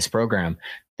making this program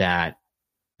that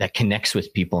connects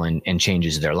with people and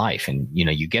changes their life. And,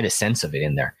 you get a sense of it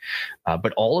in there.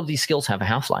 But all of these skills have a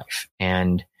half-life,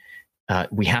 and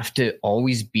we have to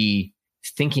always be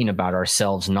thinking about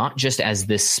ourselves, not just as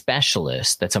this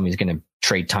specialist that somebody's going to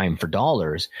trade time for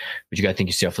dollars, but you got to think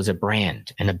of yourself as a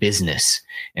brand and a business.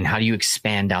 And how do you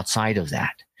expand outside of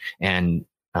that? And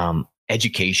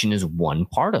education is one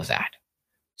part of that.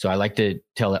 So I like to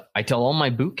tell all my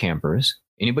boot campers,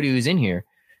 anybody who's in here,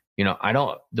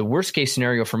 the worst case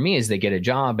scenario for me is they get a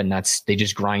job and they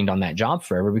just grind on that job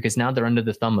forever, because now they're under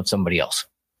the thumb of somebody else.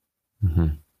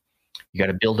 You got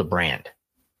to build a brand,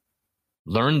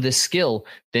 learn this skill,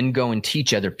 then go and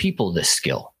teach other people this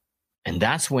skill. And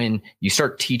that's when you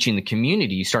start teaching the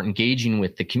community, you start engaging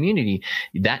with the community.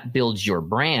 That builds your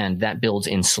brand, that builds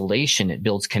insulation, it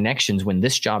builds connections. When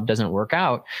this job doesn't work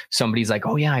out, somebody's like,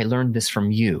 oh yeah, I learned this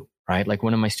from you, right? Like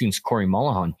one of my students, Corey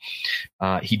Mullahan,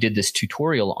 he did this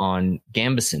tutorial on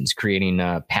gambesons, creating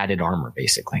padded armor,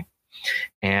 basically.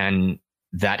 And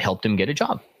that helped him get a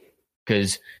job,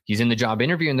 because he's in the job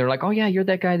interview and they're like, oh yeah, you're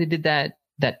that guy that did that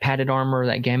padded armor,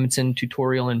 that Gambeson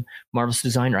tutorial in Marvelous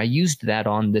Designer. I used that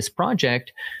on this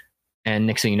project. And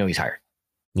next thing you know, he's hired.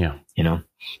 Yeah.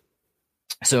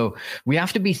 So we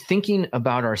have to be thinking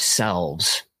about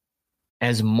ourselves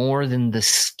as more than the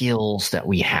skills that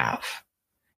we have.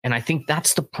 And I think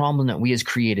that's the problem that we as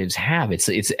creatives have.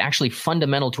 It's actually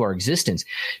fundamental to our existence,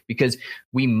 because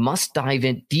we must dive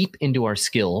in deep into our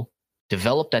skill,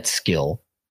 develop that skill,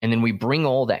 and then we bring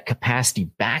all that capacity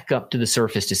back up to the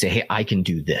surface to say, hey, I can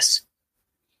do this.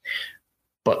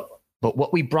 But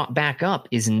what we brought back up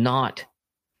is not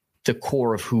the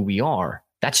core of who we are.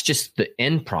 That's just the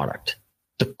end product.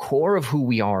 The core of who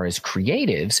we are as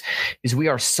creatives is we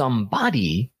are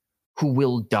somebody who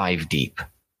will dive deep,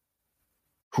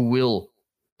 who will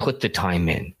put the time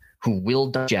in, who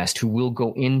will digest, who will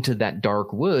go into that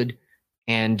dark wood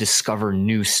and discover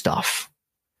new stuff.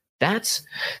 That's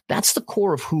the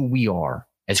core of who we are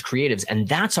as creatives. And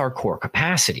that's our core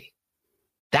capacity.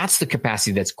 That's the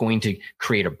capacity that's going to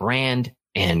create a brand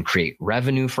and create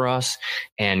revenue for us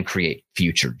and create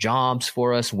future jobs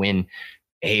for us. When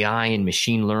AI and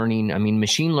machine learning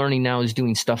now is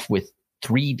doing stuff with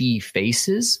 3D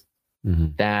faces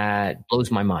that blows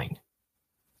my mind.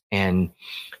 And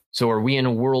so are we in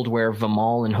a world where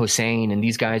Vimal and Hossein and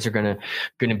these guys are going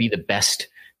to be the best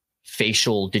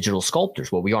facial digital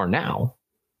sculptors? Well, we are now.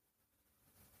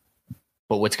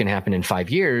 But what's going to happen in 5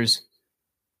 years?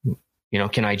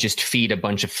 Can I just feed a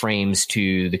bunch of frames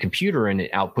to the computer and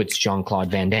it outputs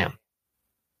Jean-Claude Van Damme?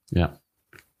 Yeah.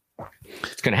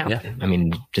 It's going to happen.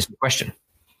 Yeah. Just a question.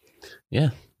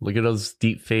 Yeah. Look at those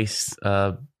deep face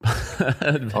Oh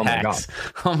my God.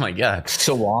 Oh my God.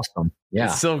 So awesome. Yeah.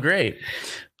 It's so great.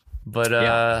 But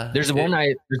there's one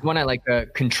I like,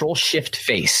 Control Shift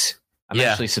Face. I'm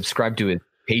actually subscribed to his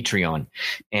Patreon,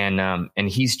 and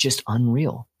he's just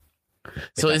unreal.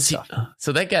 So is he?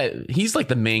 So that guy, he's like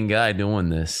the main guy doing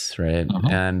this, right?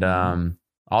 And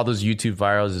all those YouTube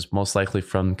virals is most likely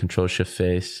from Control Shift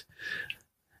Face,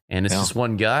 and it's just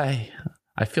one guy.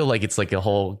 I feel like it's like a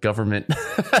whole government.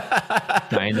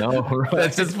 I know, right?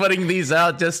 That's just putting these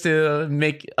out just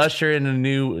to usher in a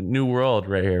new world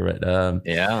right here. But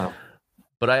yeah.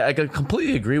 But I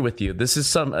completely agree with you. This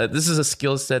is a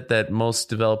skill set that most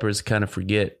developers kind of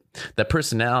forget. That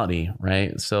personality,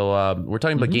 right? So we're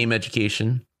talking about game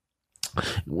education.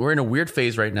 We're in a weird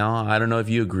phase right now. I don't know if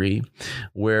you agree,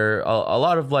 where a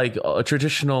lot of like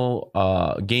traditional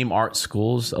game art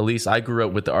schools, at least I grew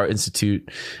up with the Art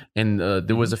Institute, and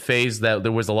there was a phase that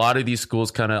there was a lot of these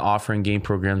schools kind of offering game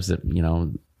programs that, you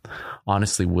know,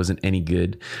 honestly wasn't any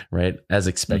good, right? As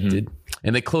expected.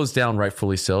 And they closed down,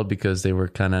 rightfully so, because they were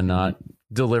kind of not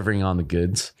delivering on the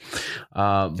goods.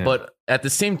 But at the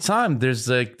same time, there's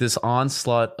like this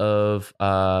onslaught of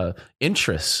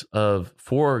interest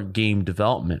for game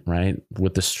development, right?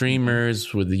 With the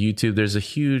streamers, with the YouTube, there's a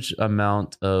huge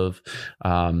amount of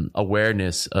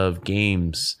awareness of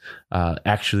games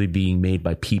actually being made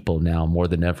by people now more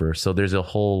than ever. So there's a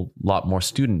whole lot more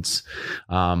students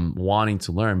wanting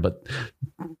to learn, but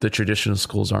the traditional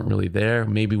schools aren't really there.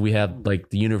 Maybe we have like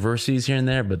the universities here and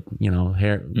there, but you know,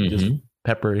 just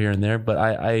pepper here and there. But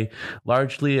I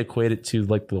largely equate it to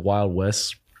like the Wild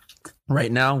West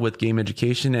right now with game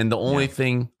education. And the only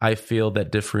thing I feel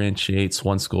that differentiates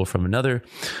one school from another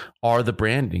are the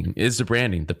branding,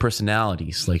 the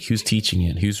personalities, like who's teaching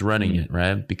it, who's running it,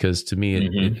 right? Because to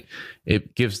me,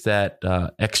 it gives that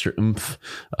extra oomph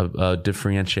of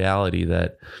differentiality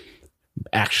that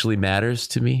actually matters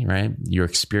to me, right? Your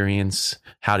experience,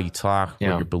 how do you talk, what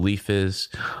your belief is.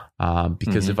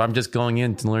 Because if I'm just going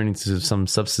in to learning to some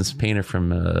substance painter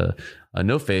from a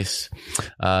No Face,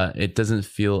 it doesn't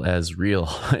feel as real.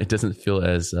 It doesn't feel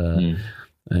as,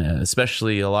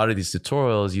 especially a lot of these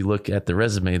tutorials, you look at the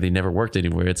resume, they never worked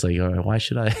anywhere. It's like, why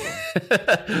should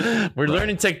I? We're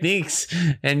learning techniques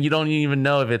and you don't even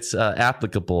know if it's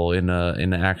applicable in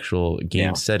an actual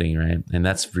game setting, right? And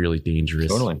that's really dangerous.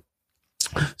 Totally.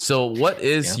 So what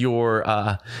is your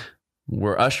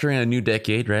we're ushering a new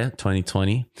decade, right?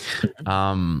 2020.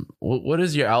 What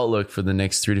is your outlook for the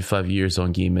next 3 to 5 years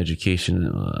on game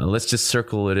education? Let's just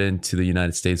circle it into the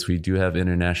United States. We do have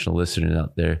international listeners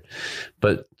out there,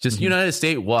 but just United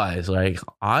States wise, like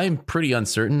I'm pretty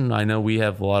uncertain. I know we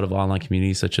have a lot of online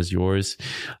communities such as yours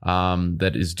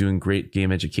that is doing great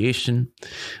game education.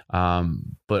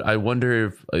 But I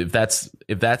wonder if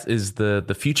that is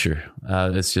the future.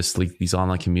 It's just like these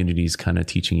online communities kind of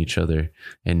teaching each other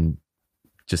and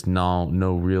just no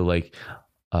real like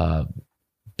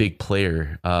big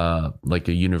player like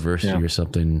a university or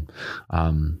something.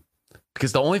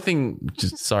 Because the only thing,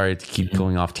 just sorry to keep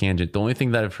going off tangent, the only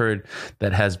thing that I've heard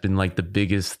that has been like the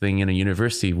biggest thing in a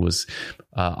university was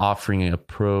offering a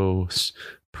pro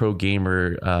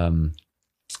gamer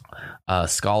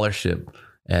scholarship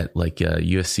at like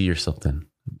USC or something.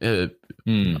 And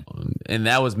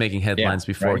that was making headlines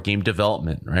before game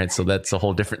development, right? So that's a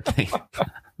whole different thing.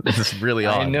 This is really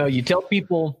odd. I know. You tell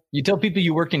people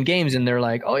you work in games and they're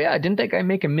like, oh yeah, didn't that guy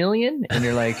make $1 million? And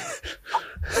you're like,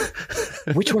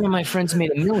 which one of my friends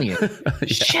made $1 million?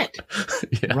 Shit.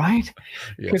 Right?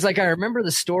 Because like I remember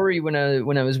the story when I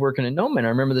was working at Noman. I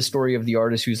remember the story of the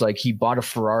artist who's like, he bought a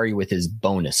Ferrari with his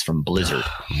bonus from Blizzard.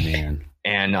 Man.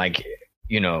 And like,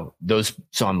 you know,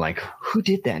 so I'm like, who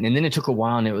did that? And then it took a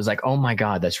while and it was like, oh my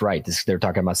God, that's right. They're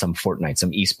talking about some Fortnite,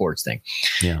 some esports thing.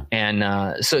 Yeah.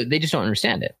 And so they just don't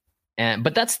understand it.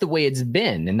 But that's the way it's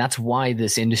been. And that's why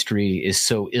this industry is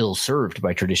so ill served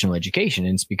by traditional education.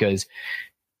 And it's because,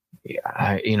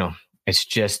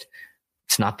 it's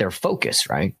not their focus.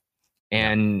 Right.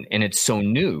 And it's so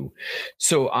new.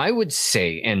 So I would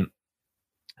say, and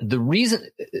the reason,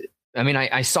 I mean,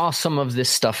 I saw some of this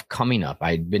stuff coming up.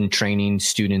 I'd been training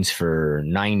students for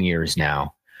 9 years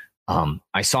now.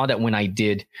 I saw that when I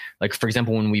did, like, for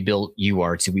example, when we built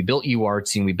UArtsy,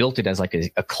 and we built it as like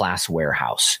a class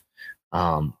warehouse.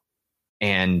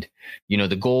 And, you know,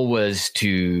 the goal was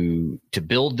to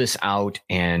build this out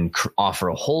and offer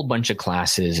a whole bunch of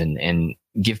classes and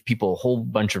give people a whole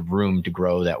bunch of room to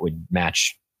grow that would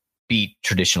beat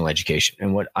traditional education.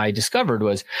 And what I discovered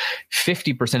was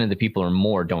 50% of the people or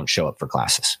more don't show up for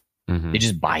classes. They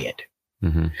just buy it.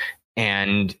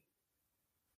 And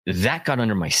that got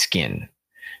under my skin.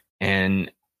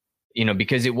 And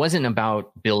because it wasn't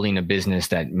about building a business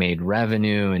that made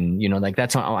revenue and, like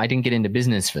that's not, I didn't get into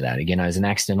business for that. Again, I was an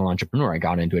accidental entrepreneur. I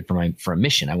got into it for a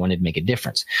mission. I wanted to make a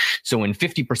difference. So when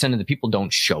 50% of the people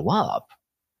don't show up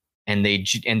and they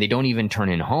don't even turn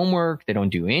in homework, they don't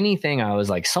do anything, I was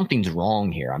like, something's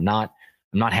wrong here. I'm not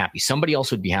happy. Somebody else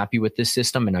would be happy with this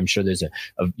system. And I'm sure there's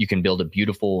you can build a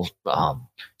beautiful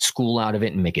school out of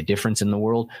it and make a difference in the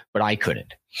world, but I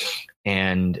couldn't.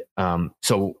 And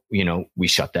so, we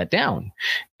shut that down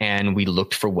and we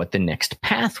looked for what the next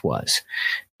path was.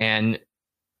 And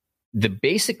the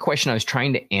basic question I was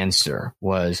trying to answer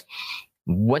was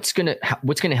what's going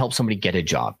to help somebody get a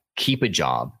job, keep a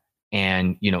job,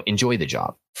 and, enjoy the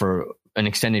job for an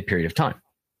extended period of time.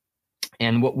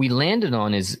 And what we landed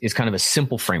on is kind of a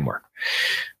simple framework,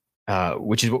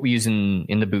 which is what we use in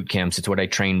the boot camps. It's what I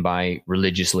train by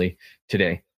religiously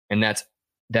today. And that's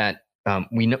that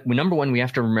number one, we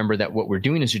have to remember that what we're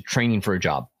doing is you're training for a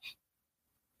job.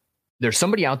 There's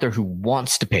somebody out there who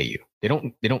wants to pay you. They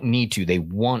don't need to. They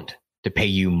want to pay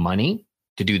you money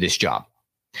to do this job.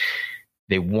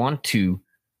 They want to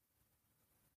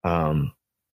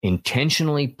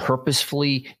intentionally,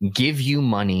 purposefully give you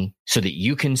money so that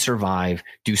you can survive,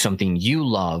 do something you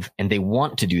love, and they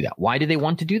want to do that. Why do they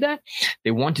want to do that?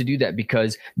 They want to do that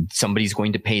because somebody's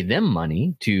going to pay them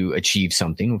money to achieve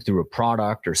something through a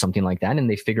product or something like that, and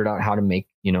they figured out how to make,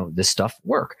 this stuff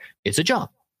work. It's a job.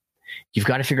 You've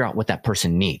got to figure out what that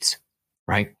person needs,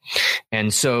 right?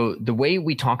 And so the way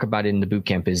we talk about it in the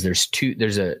bootcamp is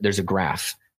there's a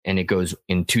graph, and it goes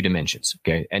in 2 dimensions,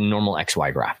 okay? A normal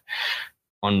XY graph.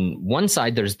 On one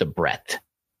side, there's the breadth.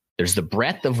 There's the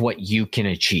breadth of what you can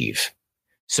achieve.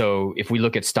 So if we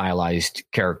look at stylized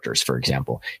characters, for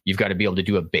example, you've got to be able to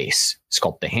do a base,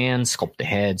 sculpt the hands, sculpt the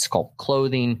head, sculpt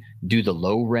clothing, do the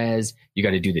low res. You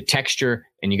got to do the texture,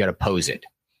 and you got to pose it.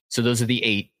 So those are the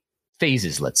 8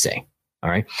 phases, let's say. All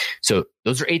right. So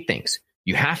those are 8 things.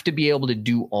 You have to be able to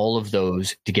do all of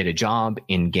those to get a job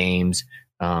in games,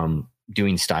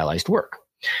 doing stylized work.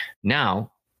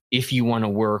 Now, if you want to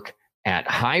work at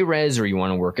high res or you want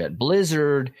to work at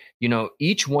Blizzard,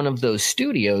 each one of those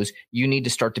studios, you need to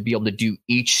start to be able to do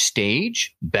each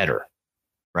stage better,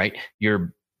 right?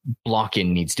 Your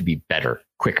block-in needs to be better,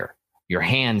 quicker. Your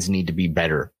hands need to be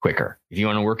better, quicker. If you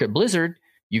want to work at Blizzard,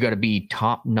 you got to be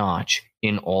top notch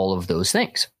in all of those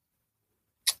things.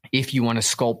 If you want to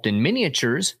sculpt in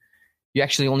miniatures, you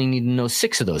actually only need to know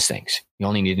 6 of those things. You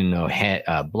only need to know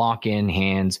block-in,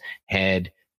 hands,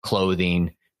 head,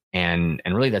 clothing, and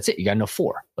really that's it. You got to know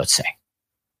 4, let's say.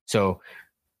 So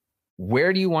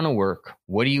where do you want to work?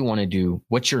 What do you want to do?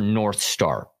 What's your North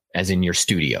Star, as in your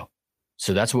studio?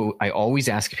 So that's what I always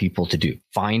ask people to do.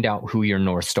 Find out who your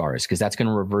North Star is, because that's going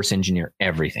to reverse engineer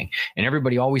everything. And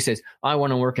everybody always says, I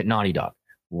want to work at Naughty Dog.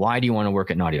 Why do you want to work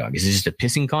at Naughty Dog? Is it just a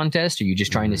pissing contest? Or are you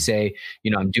just trying to say,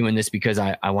 I'm doing this because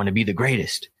I want to be the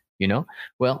greatest?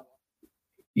 Well,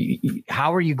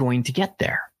 how are you going to get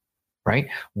there? Right?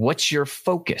 What's your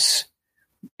focus?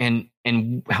 And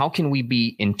how can we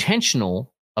be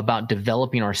intentional about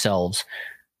developing ourselves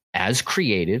as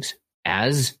creatives,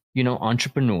 as,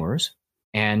 entrepreneurs,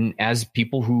 and as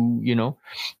people who,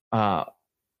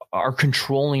 are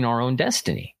controlling our own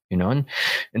destiny, and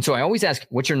so I always ask,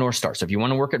 what's your North Star? So if you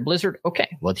want to work at Blizzard,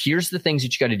 okay, well, here's the things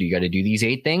that you got to do. You got to do these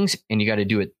 8 things, and you got to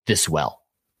do it this well.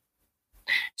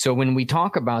 So when we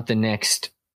talk about the next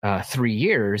 3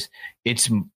 years, it's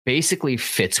basically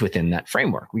fits within that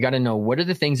framework. We got to know what are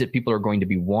the things that people are going to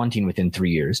be wanting within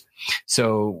 3 years.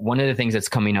 So one of the things that's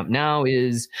coming up now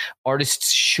is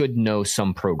artists should know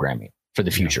some programming for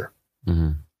the future. Yeah.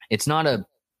 Mm-hmm.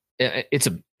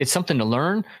 It's something to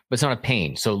learn, but it's not a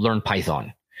pain. So learn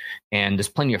Python, and there's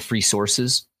plenty of free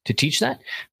sources to teach that,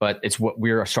 but it's what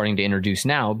we're starting to introduce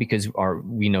now because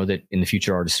we know that in the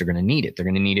future artists are going to need it. They're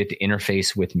going to need it to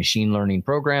interface with machine learning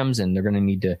programs, and they're going to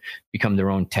need to become their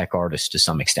own tech artists to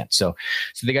some extent. So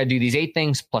they got to do these 8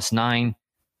 things plus 9.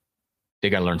 They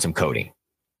got to learn some coding.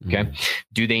 Okay. Mm-hmm.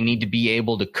 Do they need to be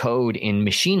able to code in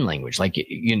machine language? Like,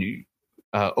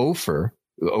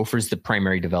 Ofer's the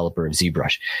primary developer of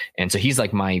ZBrush. And so he's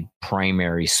like my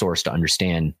primary source to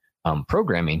understand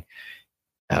programming.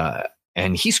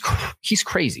 And he's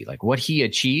crazy. Like what he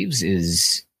achieves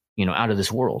is, out of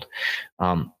this world.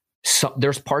 So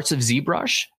there's parts of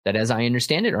ZBrush that, as I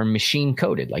understand it, are machine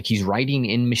coded. Like he's writing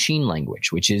in machine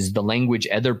language, which is the language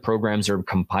other programs are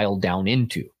compiled down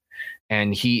into.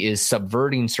 And he is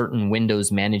subverting certain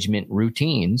Windows management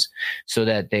routines so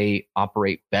that they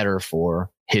operate better for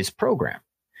his program.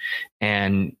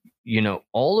 And,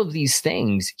 all of these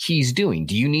things he's doing.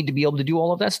 Do you need to be able to do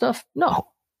all of that stuff? No.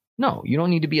 No, you don't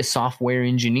need to be a software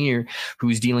engineer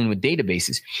who's dealing with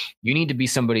databases. You need to be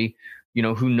somebody,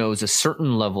 who knows a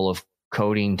certain level of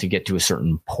coding to get to a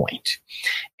certain point.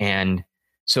 And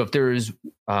so if there's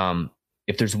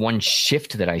one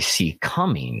shift that I see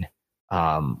coming,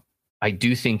 I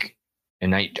do think,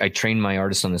 and I train my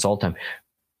artists on this all the time,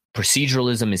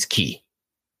 proceduralism is key.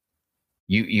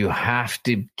 You have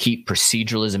to keep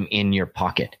proceduralism in your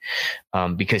pocket,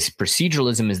 because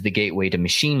proceduralism is the gateway to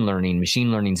machine learning.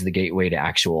 Machine learning is the gateway to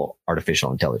actual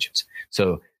artificial intelligence.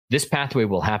 So this pathway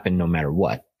will happen no matter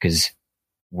what, because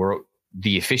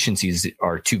the efficiencies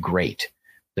are too great.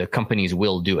 The companies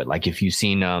will do it. Like if you've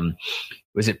seen,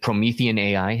 was it Promethean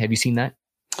AI? Have you seen that?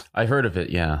 I heard of it.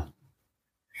 Yeah.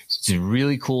 It's a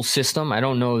really cool system. I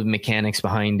don't know the mechanics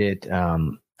behind it.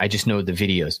 I just know the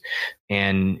videos.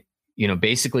 And,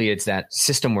 basically it's that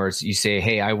system where you say,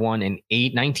 hey, I want an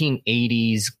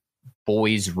 1980s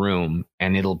boys room,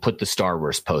 and it'll put the Star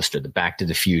Wars poster, the Back to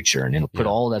the Future, and it'll put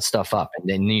all that stuff up. And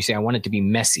then you say, I want it to be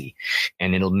messy,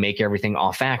 and it'll make everything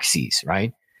off axes,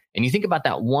 right? And you think about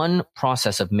that one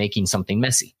process of making something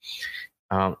messy.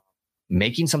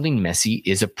 Making something messy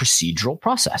is a procedural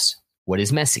process. What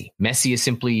is messy? Messy is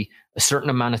simply a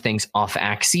certain amount of things off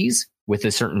axes with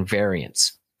a certain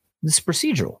variance. This is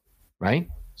procedural, right?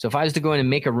 So if I was to go in and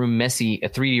make a room messy, a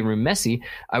 3D room messy,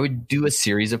 I would do a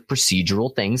series of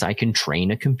procedural things I can train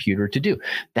a computer to do.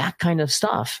 That kind of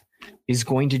stuff is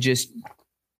going to just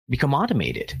become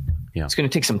automated. Yeah. It's going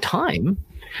to take some time.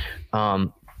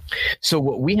 So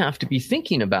what we have to be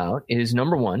thinking about is,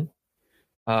 number one,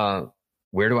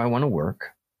 where do I want to work?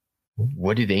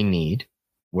 What do they need?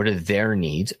 What are their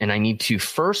needs? And I need to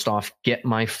first off get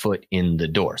my foot in the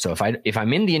door. So if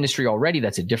I'm in the industry already,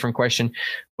 that's a different question.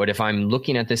 But if I'm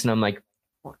looking at this and I'm like,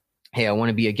 hey, I want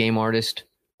to be a game artist.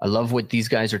 I love what these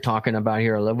guys are talking about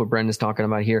here. I love what Brendan's talking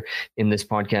about here in this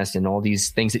podcast and all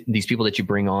these things, these people that you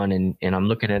bring on. And I'm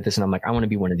looking at this and I'm like, I want to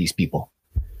be one of these people.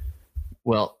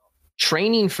 Well,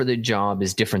 training for the job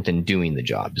is different than doing the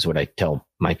job, is what I tell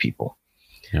my people.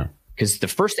 Yeah. Because the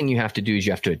first thing you have to do is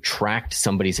you have to attract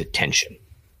somebody's attention.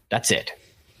 That's it.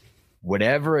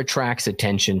 Whatever attracts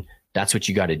attention, that's what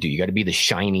you got to do. You got to be the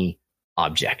shiny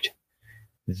object.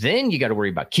 Then you got to worry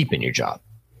about keeping your job.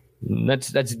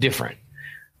 That's different.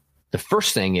 The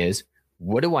first thing is,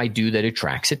 what do I do that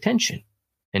attracts attention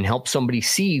and help somebody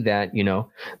see that,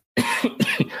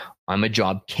 I'm a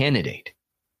job candidate.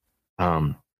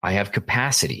 I have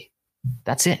capacity.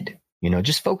 That's it.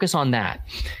 Just focus on that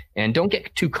and don't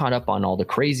get too caught up on all the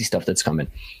crazy stuff that's coming.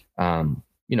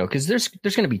 Because there's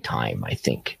going to be time, I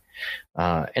think.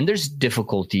 And there's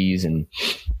difficulties. And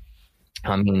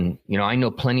I mean, I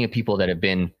know plenty of people that have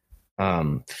been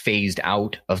phased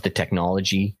out of the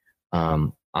technology.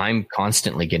 I'm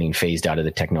constantly getting phased out of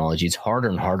the technology. It's harder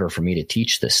and harder for me to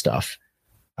teach this stuff.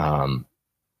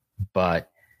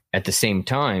 But at the same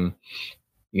time,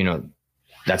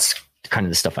 that's kind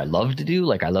of the stuff I love to do.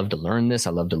 Like I love to learn this.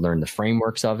 I love to learn the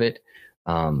frameworks of it.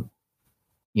 So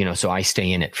I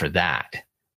stay in it for that.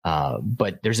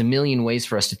 But there's a million ways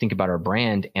for us to think about our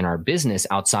brand and our business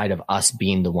outside of us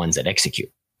being the ones that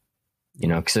execute,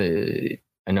 and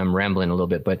I'm rambling a little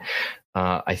bit, but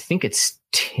I think it's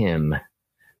Tim.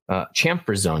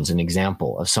 Chamfer Zone's an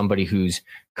example of somebody who's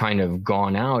kind of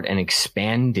gone out and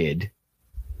expanded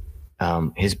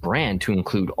his brand to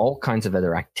include all kinds of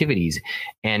other activities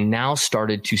and now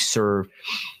started to serve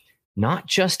not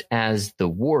just as the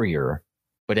warrior,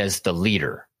 but as the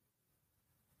leader.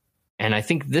 And I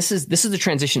think this is the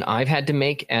transition I've had to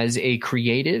make as a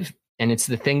creative. And it's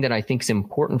the thing that I think is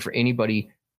important for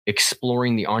anybody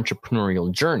exploring the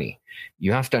entrepreneurial journey.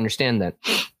 You have to understand that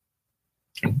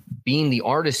being the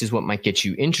artist is what might get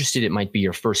you interested. It might be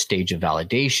your first stage of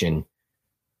validation,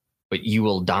 but you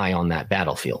will die on that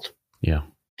battlefield. Yeah.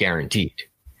 Guaranteed.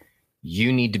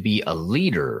 You need to be a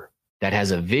leader that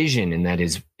has a vision and that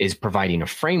is providing a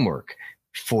framework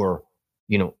for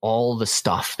all the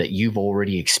stuff that you've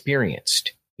already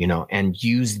experienced, and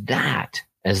use that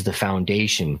as the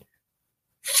foundation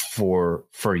for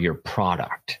your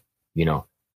product.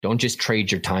 Don't just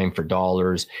trade your time for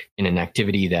dollars in an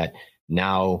activity that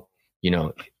now,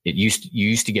 you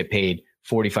used to get paid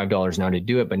 $45 now to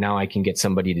do it, but now I can get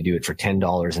somebody to do it for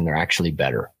 $10 and they're actually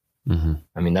better. Mm-hmm.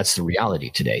 I mean, that's the reality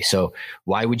today. So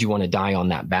why would you want to die on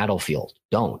that battlefield?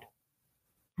 Don't.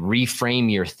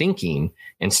 Reframe your thinking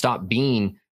and stop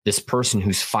being this person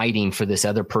who's fighting for this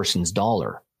other person's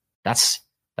dollar. That's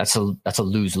a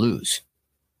lose-lose.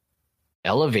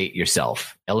 Elevate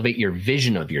yourself, elevate your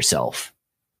vision of yourself,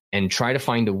 and try to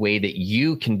find a way that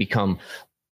you can become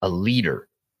a leader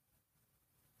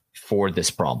for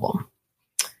this problem.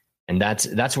 And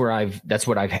that's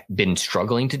what I've been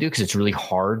struggling to do, because it's really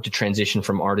hard to transition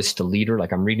from artist to leader.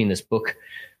 Like, I'm reading this book,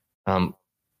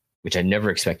 which I never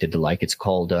expected to like. It's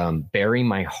called Bury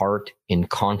My Heart in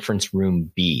Conference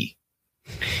Room B.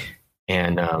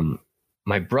 And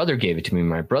my brother gave it to me.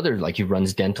 My brother, like, he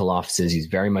runs dental offices. He's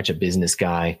very much a business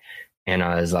guy. And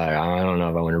I was like, I don't know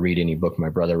if I want to read any book my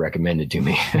brother recommended to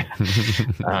me.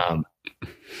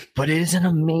 But it is an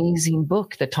amazing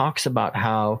book that talks about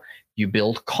how you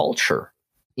build culture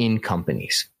in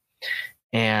companies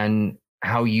and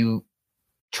how you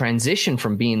transition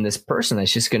from being this person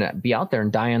that's just going to be out there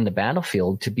and die on the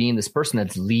battlefield to being this person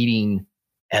that's leading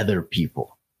other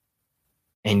people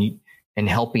and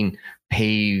helping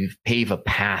pave a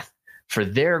path for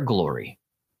their glory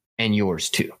and yours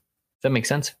too. Does that make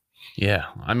sense? Yeah,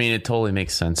 I mean, it totally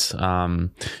makes sense.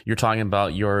 You're talking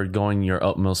about you're going your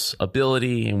utmost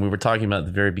ability, and we were talking about at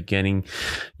the very beginning,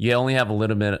 you only have a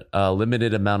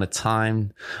limited amount of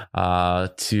time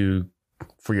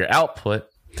for your output,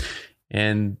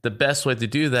 and the best way to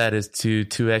do that is to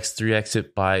 2x, 3x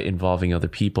it by involving other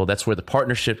people. That's where the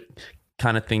partnership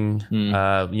kind of thing,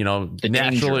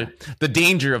 the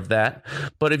danger of that.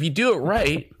 But if you do it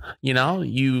right,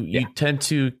 you tend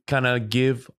to kind of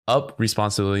give up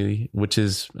responsibility, which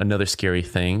is another scary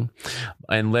thing,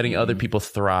 and letting other people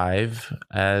thrive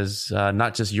as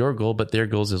not just your goal, but their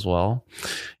goals as well.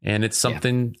 And it's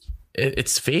something,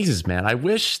 it's phases, man. I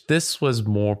wish this was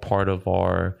more part of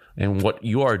and what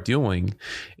you are doing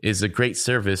is a great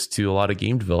service to a lot of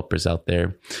game developers out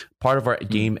there, part of our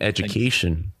game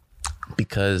education.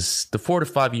 Because the 4 to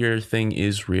 5 year thing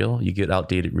is real. You get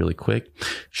outdated really quick.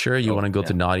 Sure, you want to go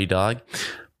to Naughty Dog,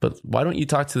 but why don't you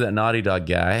talk to that Naughty Dog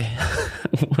guy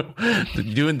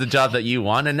doing the job that you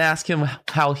want and ask him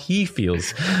how he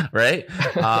feels, right?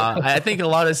 I think a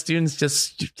lot of students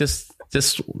just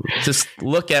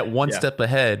look at one step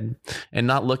ahead and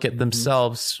not look at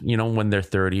themselves, when they're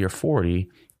 30 or 40.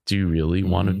 Do you really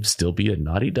want to still be a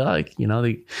Naughty Dog?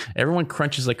 Everyone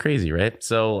crunches like crazy, right?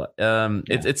 So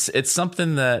it's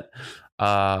something that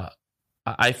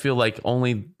I feel like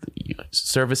only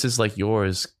services like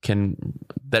yours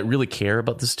that really care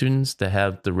about the students, that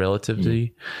have the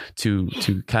relativity to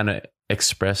kind of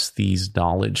express these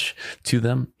knowledge to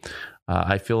them.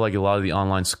 I feel like a lot of the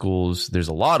online schools, there's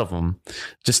a lot of them,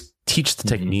 just teach the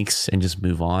techniques and just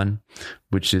move on,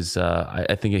 which is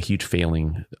I think a huge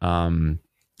failing.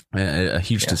 A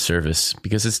huge disservice,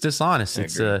 because it's dishonest.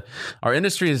 It's our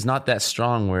industry is not that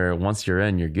strong where once you're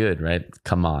in, you're good, right?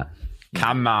 Come on,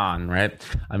 right?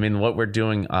 I mean, what we're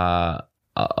doing on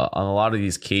a lot of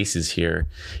these cases here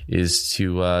is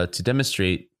to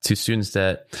demonstrate to students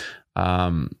that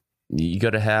you got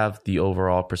to have the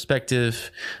overall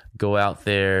perspective, go out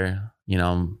there,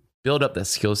 build up that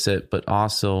skill set, but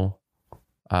also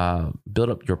build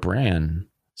up your brand.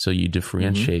 So you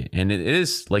differentiate. And it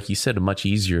is, like you said, much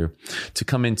easier to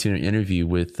come into an interview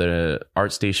with the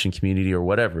ArtStation community or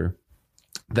whatever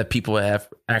that people have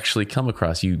actually come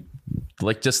across you,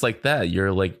 like just like that.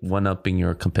 You're like one-upping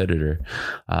your competitor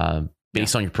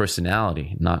based on your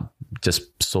personality, not just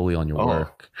solely on your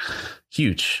work.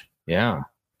 Huge. Yeah.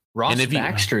 Ross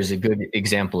Baxter is a good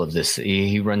example of this.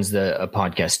 He runs a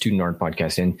podcast, Student Art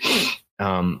Podcast,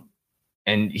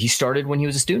 and he started when he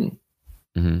was a student.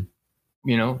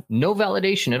 No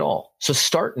validation at all. So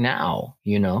start now,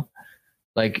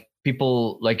 like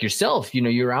people like yourself,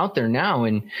 you're out there now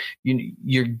and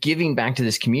you're giving back to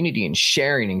this community and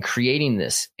sharing and creating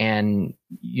this. And,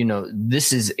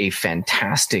 this is a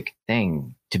fantastic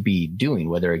thing to be doing,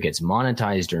 whether it gets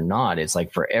monetized or not. It's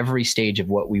like for every stage of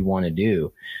what we want to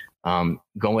do,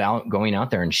 going out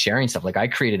there and sharing stuff. Like I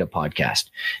created a podcast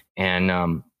and,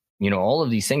 all of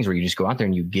these things where you just go out there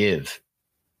and you give.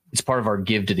 It's part of our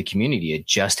give to the community. It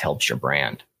just helps your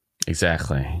brand.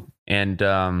 Exactly. And,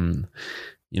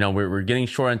 we're getting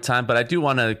short on time, but I do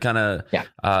want to kind of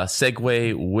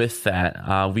segue with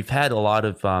that. We've had a lot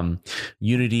of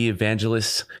Unity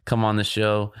evangelists come on the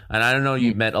show. And I don't know,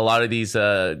 you've met a lot of these,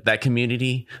 that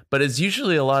community, but it's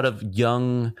usually a lot of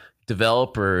young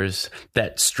developers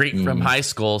that straight from high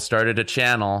school started a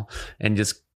channel and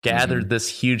just gathered this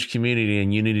huge community,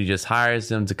 and Unity just hires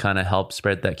them to kind of help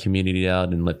spread that community out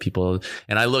and let people.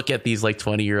 And I look at these like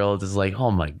 20-year-olds as like, oh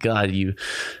my God,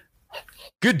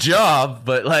 good job.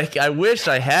 But like, I wish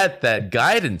I had that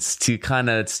guidance to kind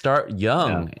of start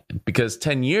young, because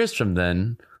 10 years from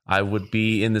then I would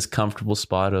be in this comfortable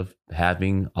spot of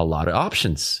having a lot of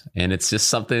options. And it's just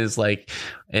something that's like,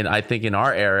 and I think in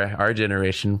our era, our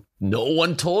generation, no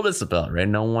one told us about, right?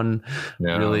 No one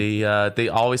really, they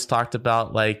always talked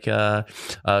about like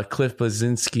Cliff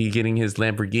Bleszinski getting his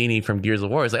Lamborghini from Gears of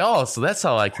War. It's like, oh, so that's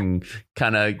how I can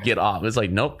kind of get off. It's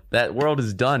like, nope, that world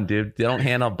is done, dude. They don't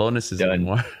hand out bonuses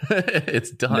anymore.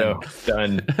 It's done. No,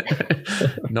 done.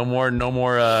 No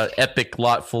more epic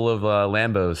lot full of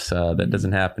Lambos. That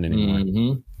doesn't happen anymore.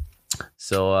 Mm-hmm.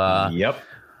 So, yep.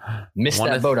 Missed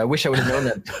that boat. I wish I would have known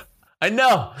that. I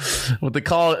know. With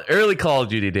the early Call of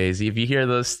Duty days, if you hear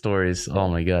those stories, oh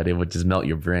my God, it would just melt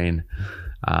your brain.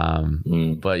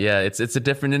 But yeah, it's a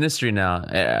different industry now.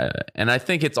 And I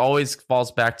think it's always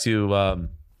falls back to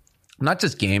not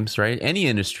just games, right? Any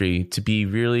industry, to be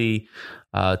really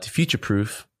to future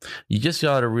proof, you just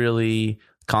got to really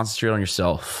concentrate on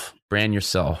yourself. Brand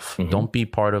yourself. Mm-hmm. Don't be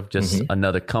part of just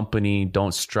another company.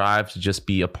 Don't strive to just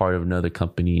be a part of another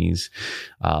company's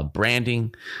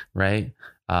branding, right?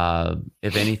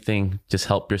 If anything, just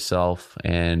help yourself.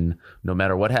 And no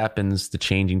matter what happens, the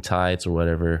changing tides or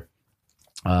whatever,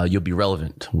 you'll be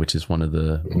relevant, which is one of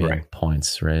the main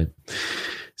points, right?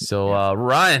 So,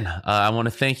 Ryan, I want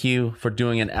to thank you for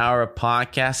doing an hour of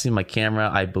podcasting. My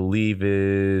camera, I believe,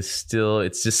 it's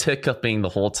just hiccuping the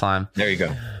whole time. There you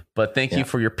go. But thank you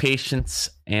for your patience.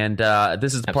 And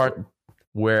this is the part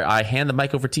where I hand the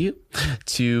mic over to you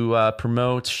to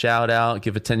promote, shout out,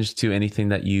 give attention to anything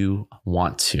that you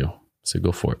want to. So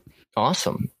go for it.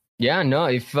 Awesome. Yeah, no,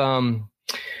 if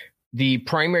the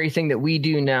primary thing that we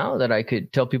do now that I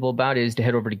could tell people about is to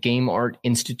head over to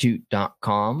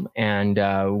GameArtInstitute.com.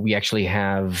 And we actually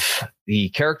have the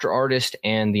character artist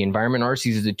and the environment artist.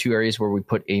 These are the two areas where we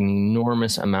put an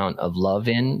enormous amount of love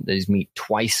in. These meet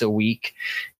twice a week.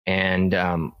 And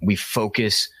we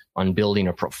focus on building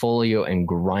a portfolio and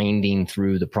grinding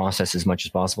through the process as much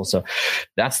as possible. So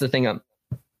that's the thing I'm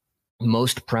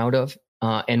most proud of.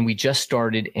 And we just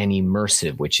started an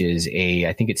immersive, which is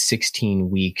I think it's 16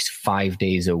 weeks, 5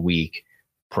 days a week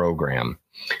program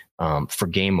for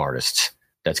game artists.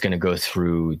 That's going to go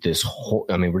through this whole,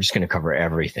 we're just going to cover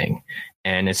everything.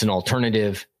 And it's an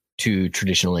alternative to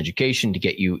traditional education to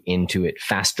get you into it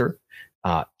faster,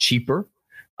 cheaper,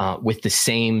 with the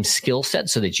same skill set,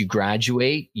 so that you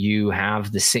graduate, you're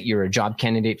a job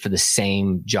candidate for the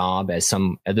same job as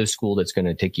some other school that's going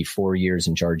to take you 4 years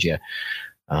and charge you,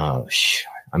 at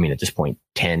this point,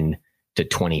 10 to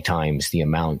 20 times the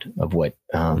amount of what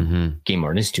Game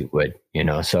Art Institute would,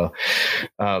 So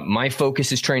my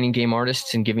focus is training game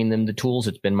artists and giving them the tools.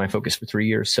 It's been my focus for 3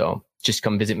 years. So just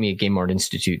come visit me at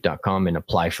GameArtInstitute.com and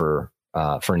apply for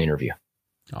an interview.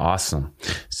 Awesome.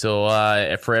 So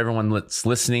for everyone that's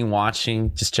listening,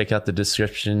 watching, just check out the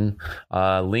description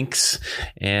links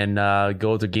and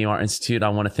go to Game Art Institute. I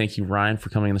want to thank you, Ryan, for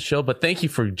coming on the show, but thank you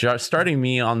for starting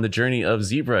me on the journey of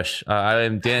ZBrush. I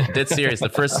am dead serious. The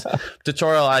first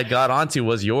tutorial I got onto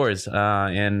was yours,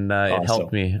 and awesome. It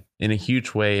helped me in a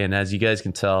huge way. And as you guys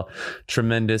can tell,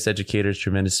 tremendous educator,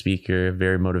 tremendous speaker,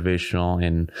 very motivational,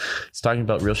 and it's talking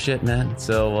about real shit, man.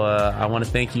 So I want to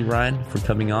thank you, Ryan, for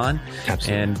coming on.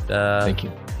 Absolutely. And thank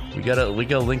you. We gotta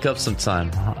link up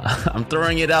sometime. I'm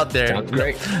throwing it out there. Sounds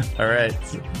great. All right.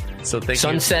 So thank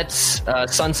you.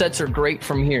 Sunsets are great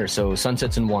from here. So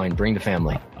sunsets and wine, bring the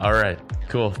family. All right.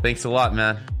 Cool. Thanks a lot,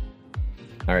 man.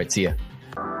 All right. See ya.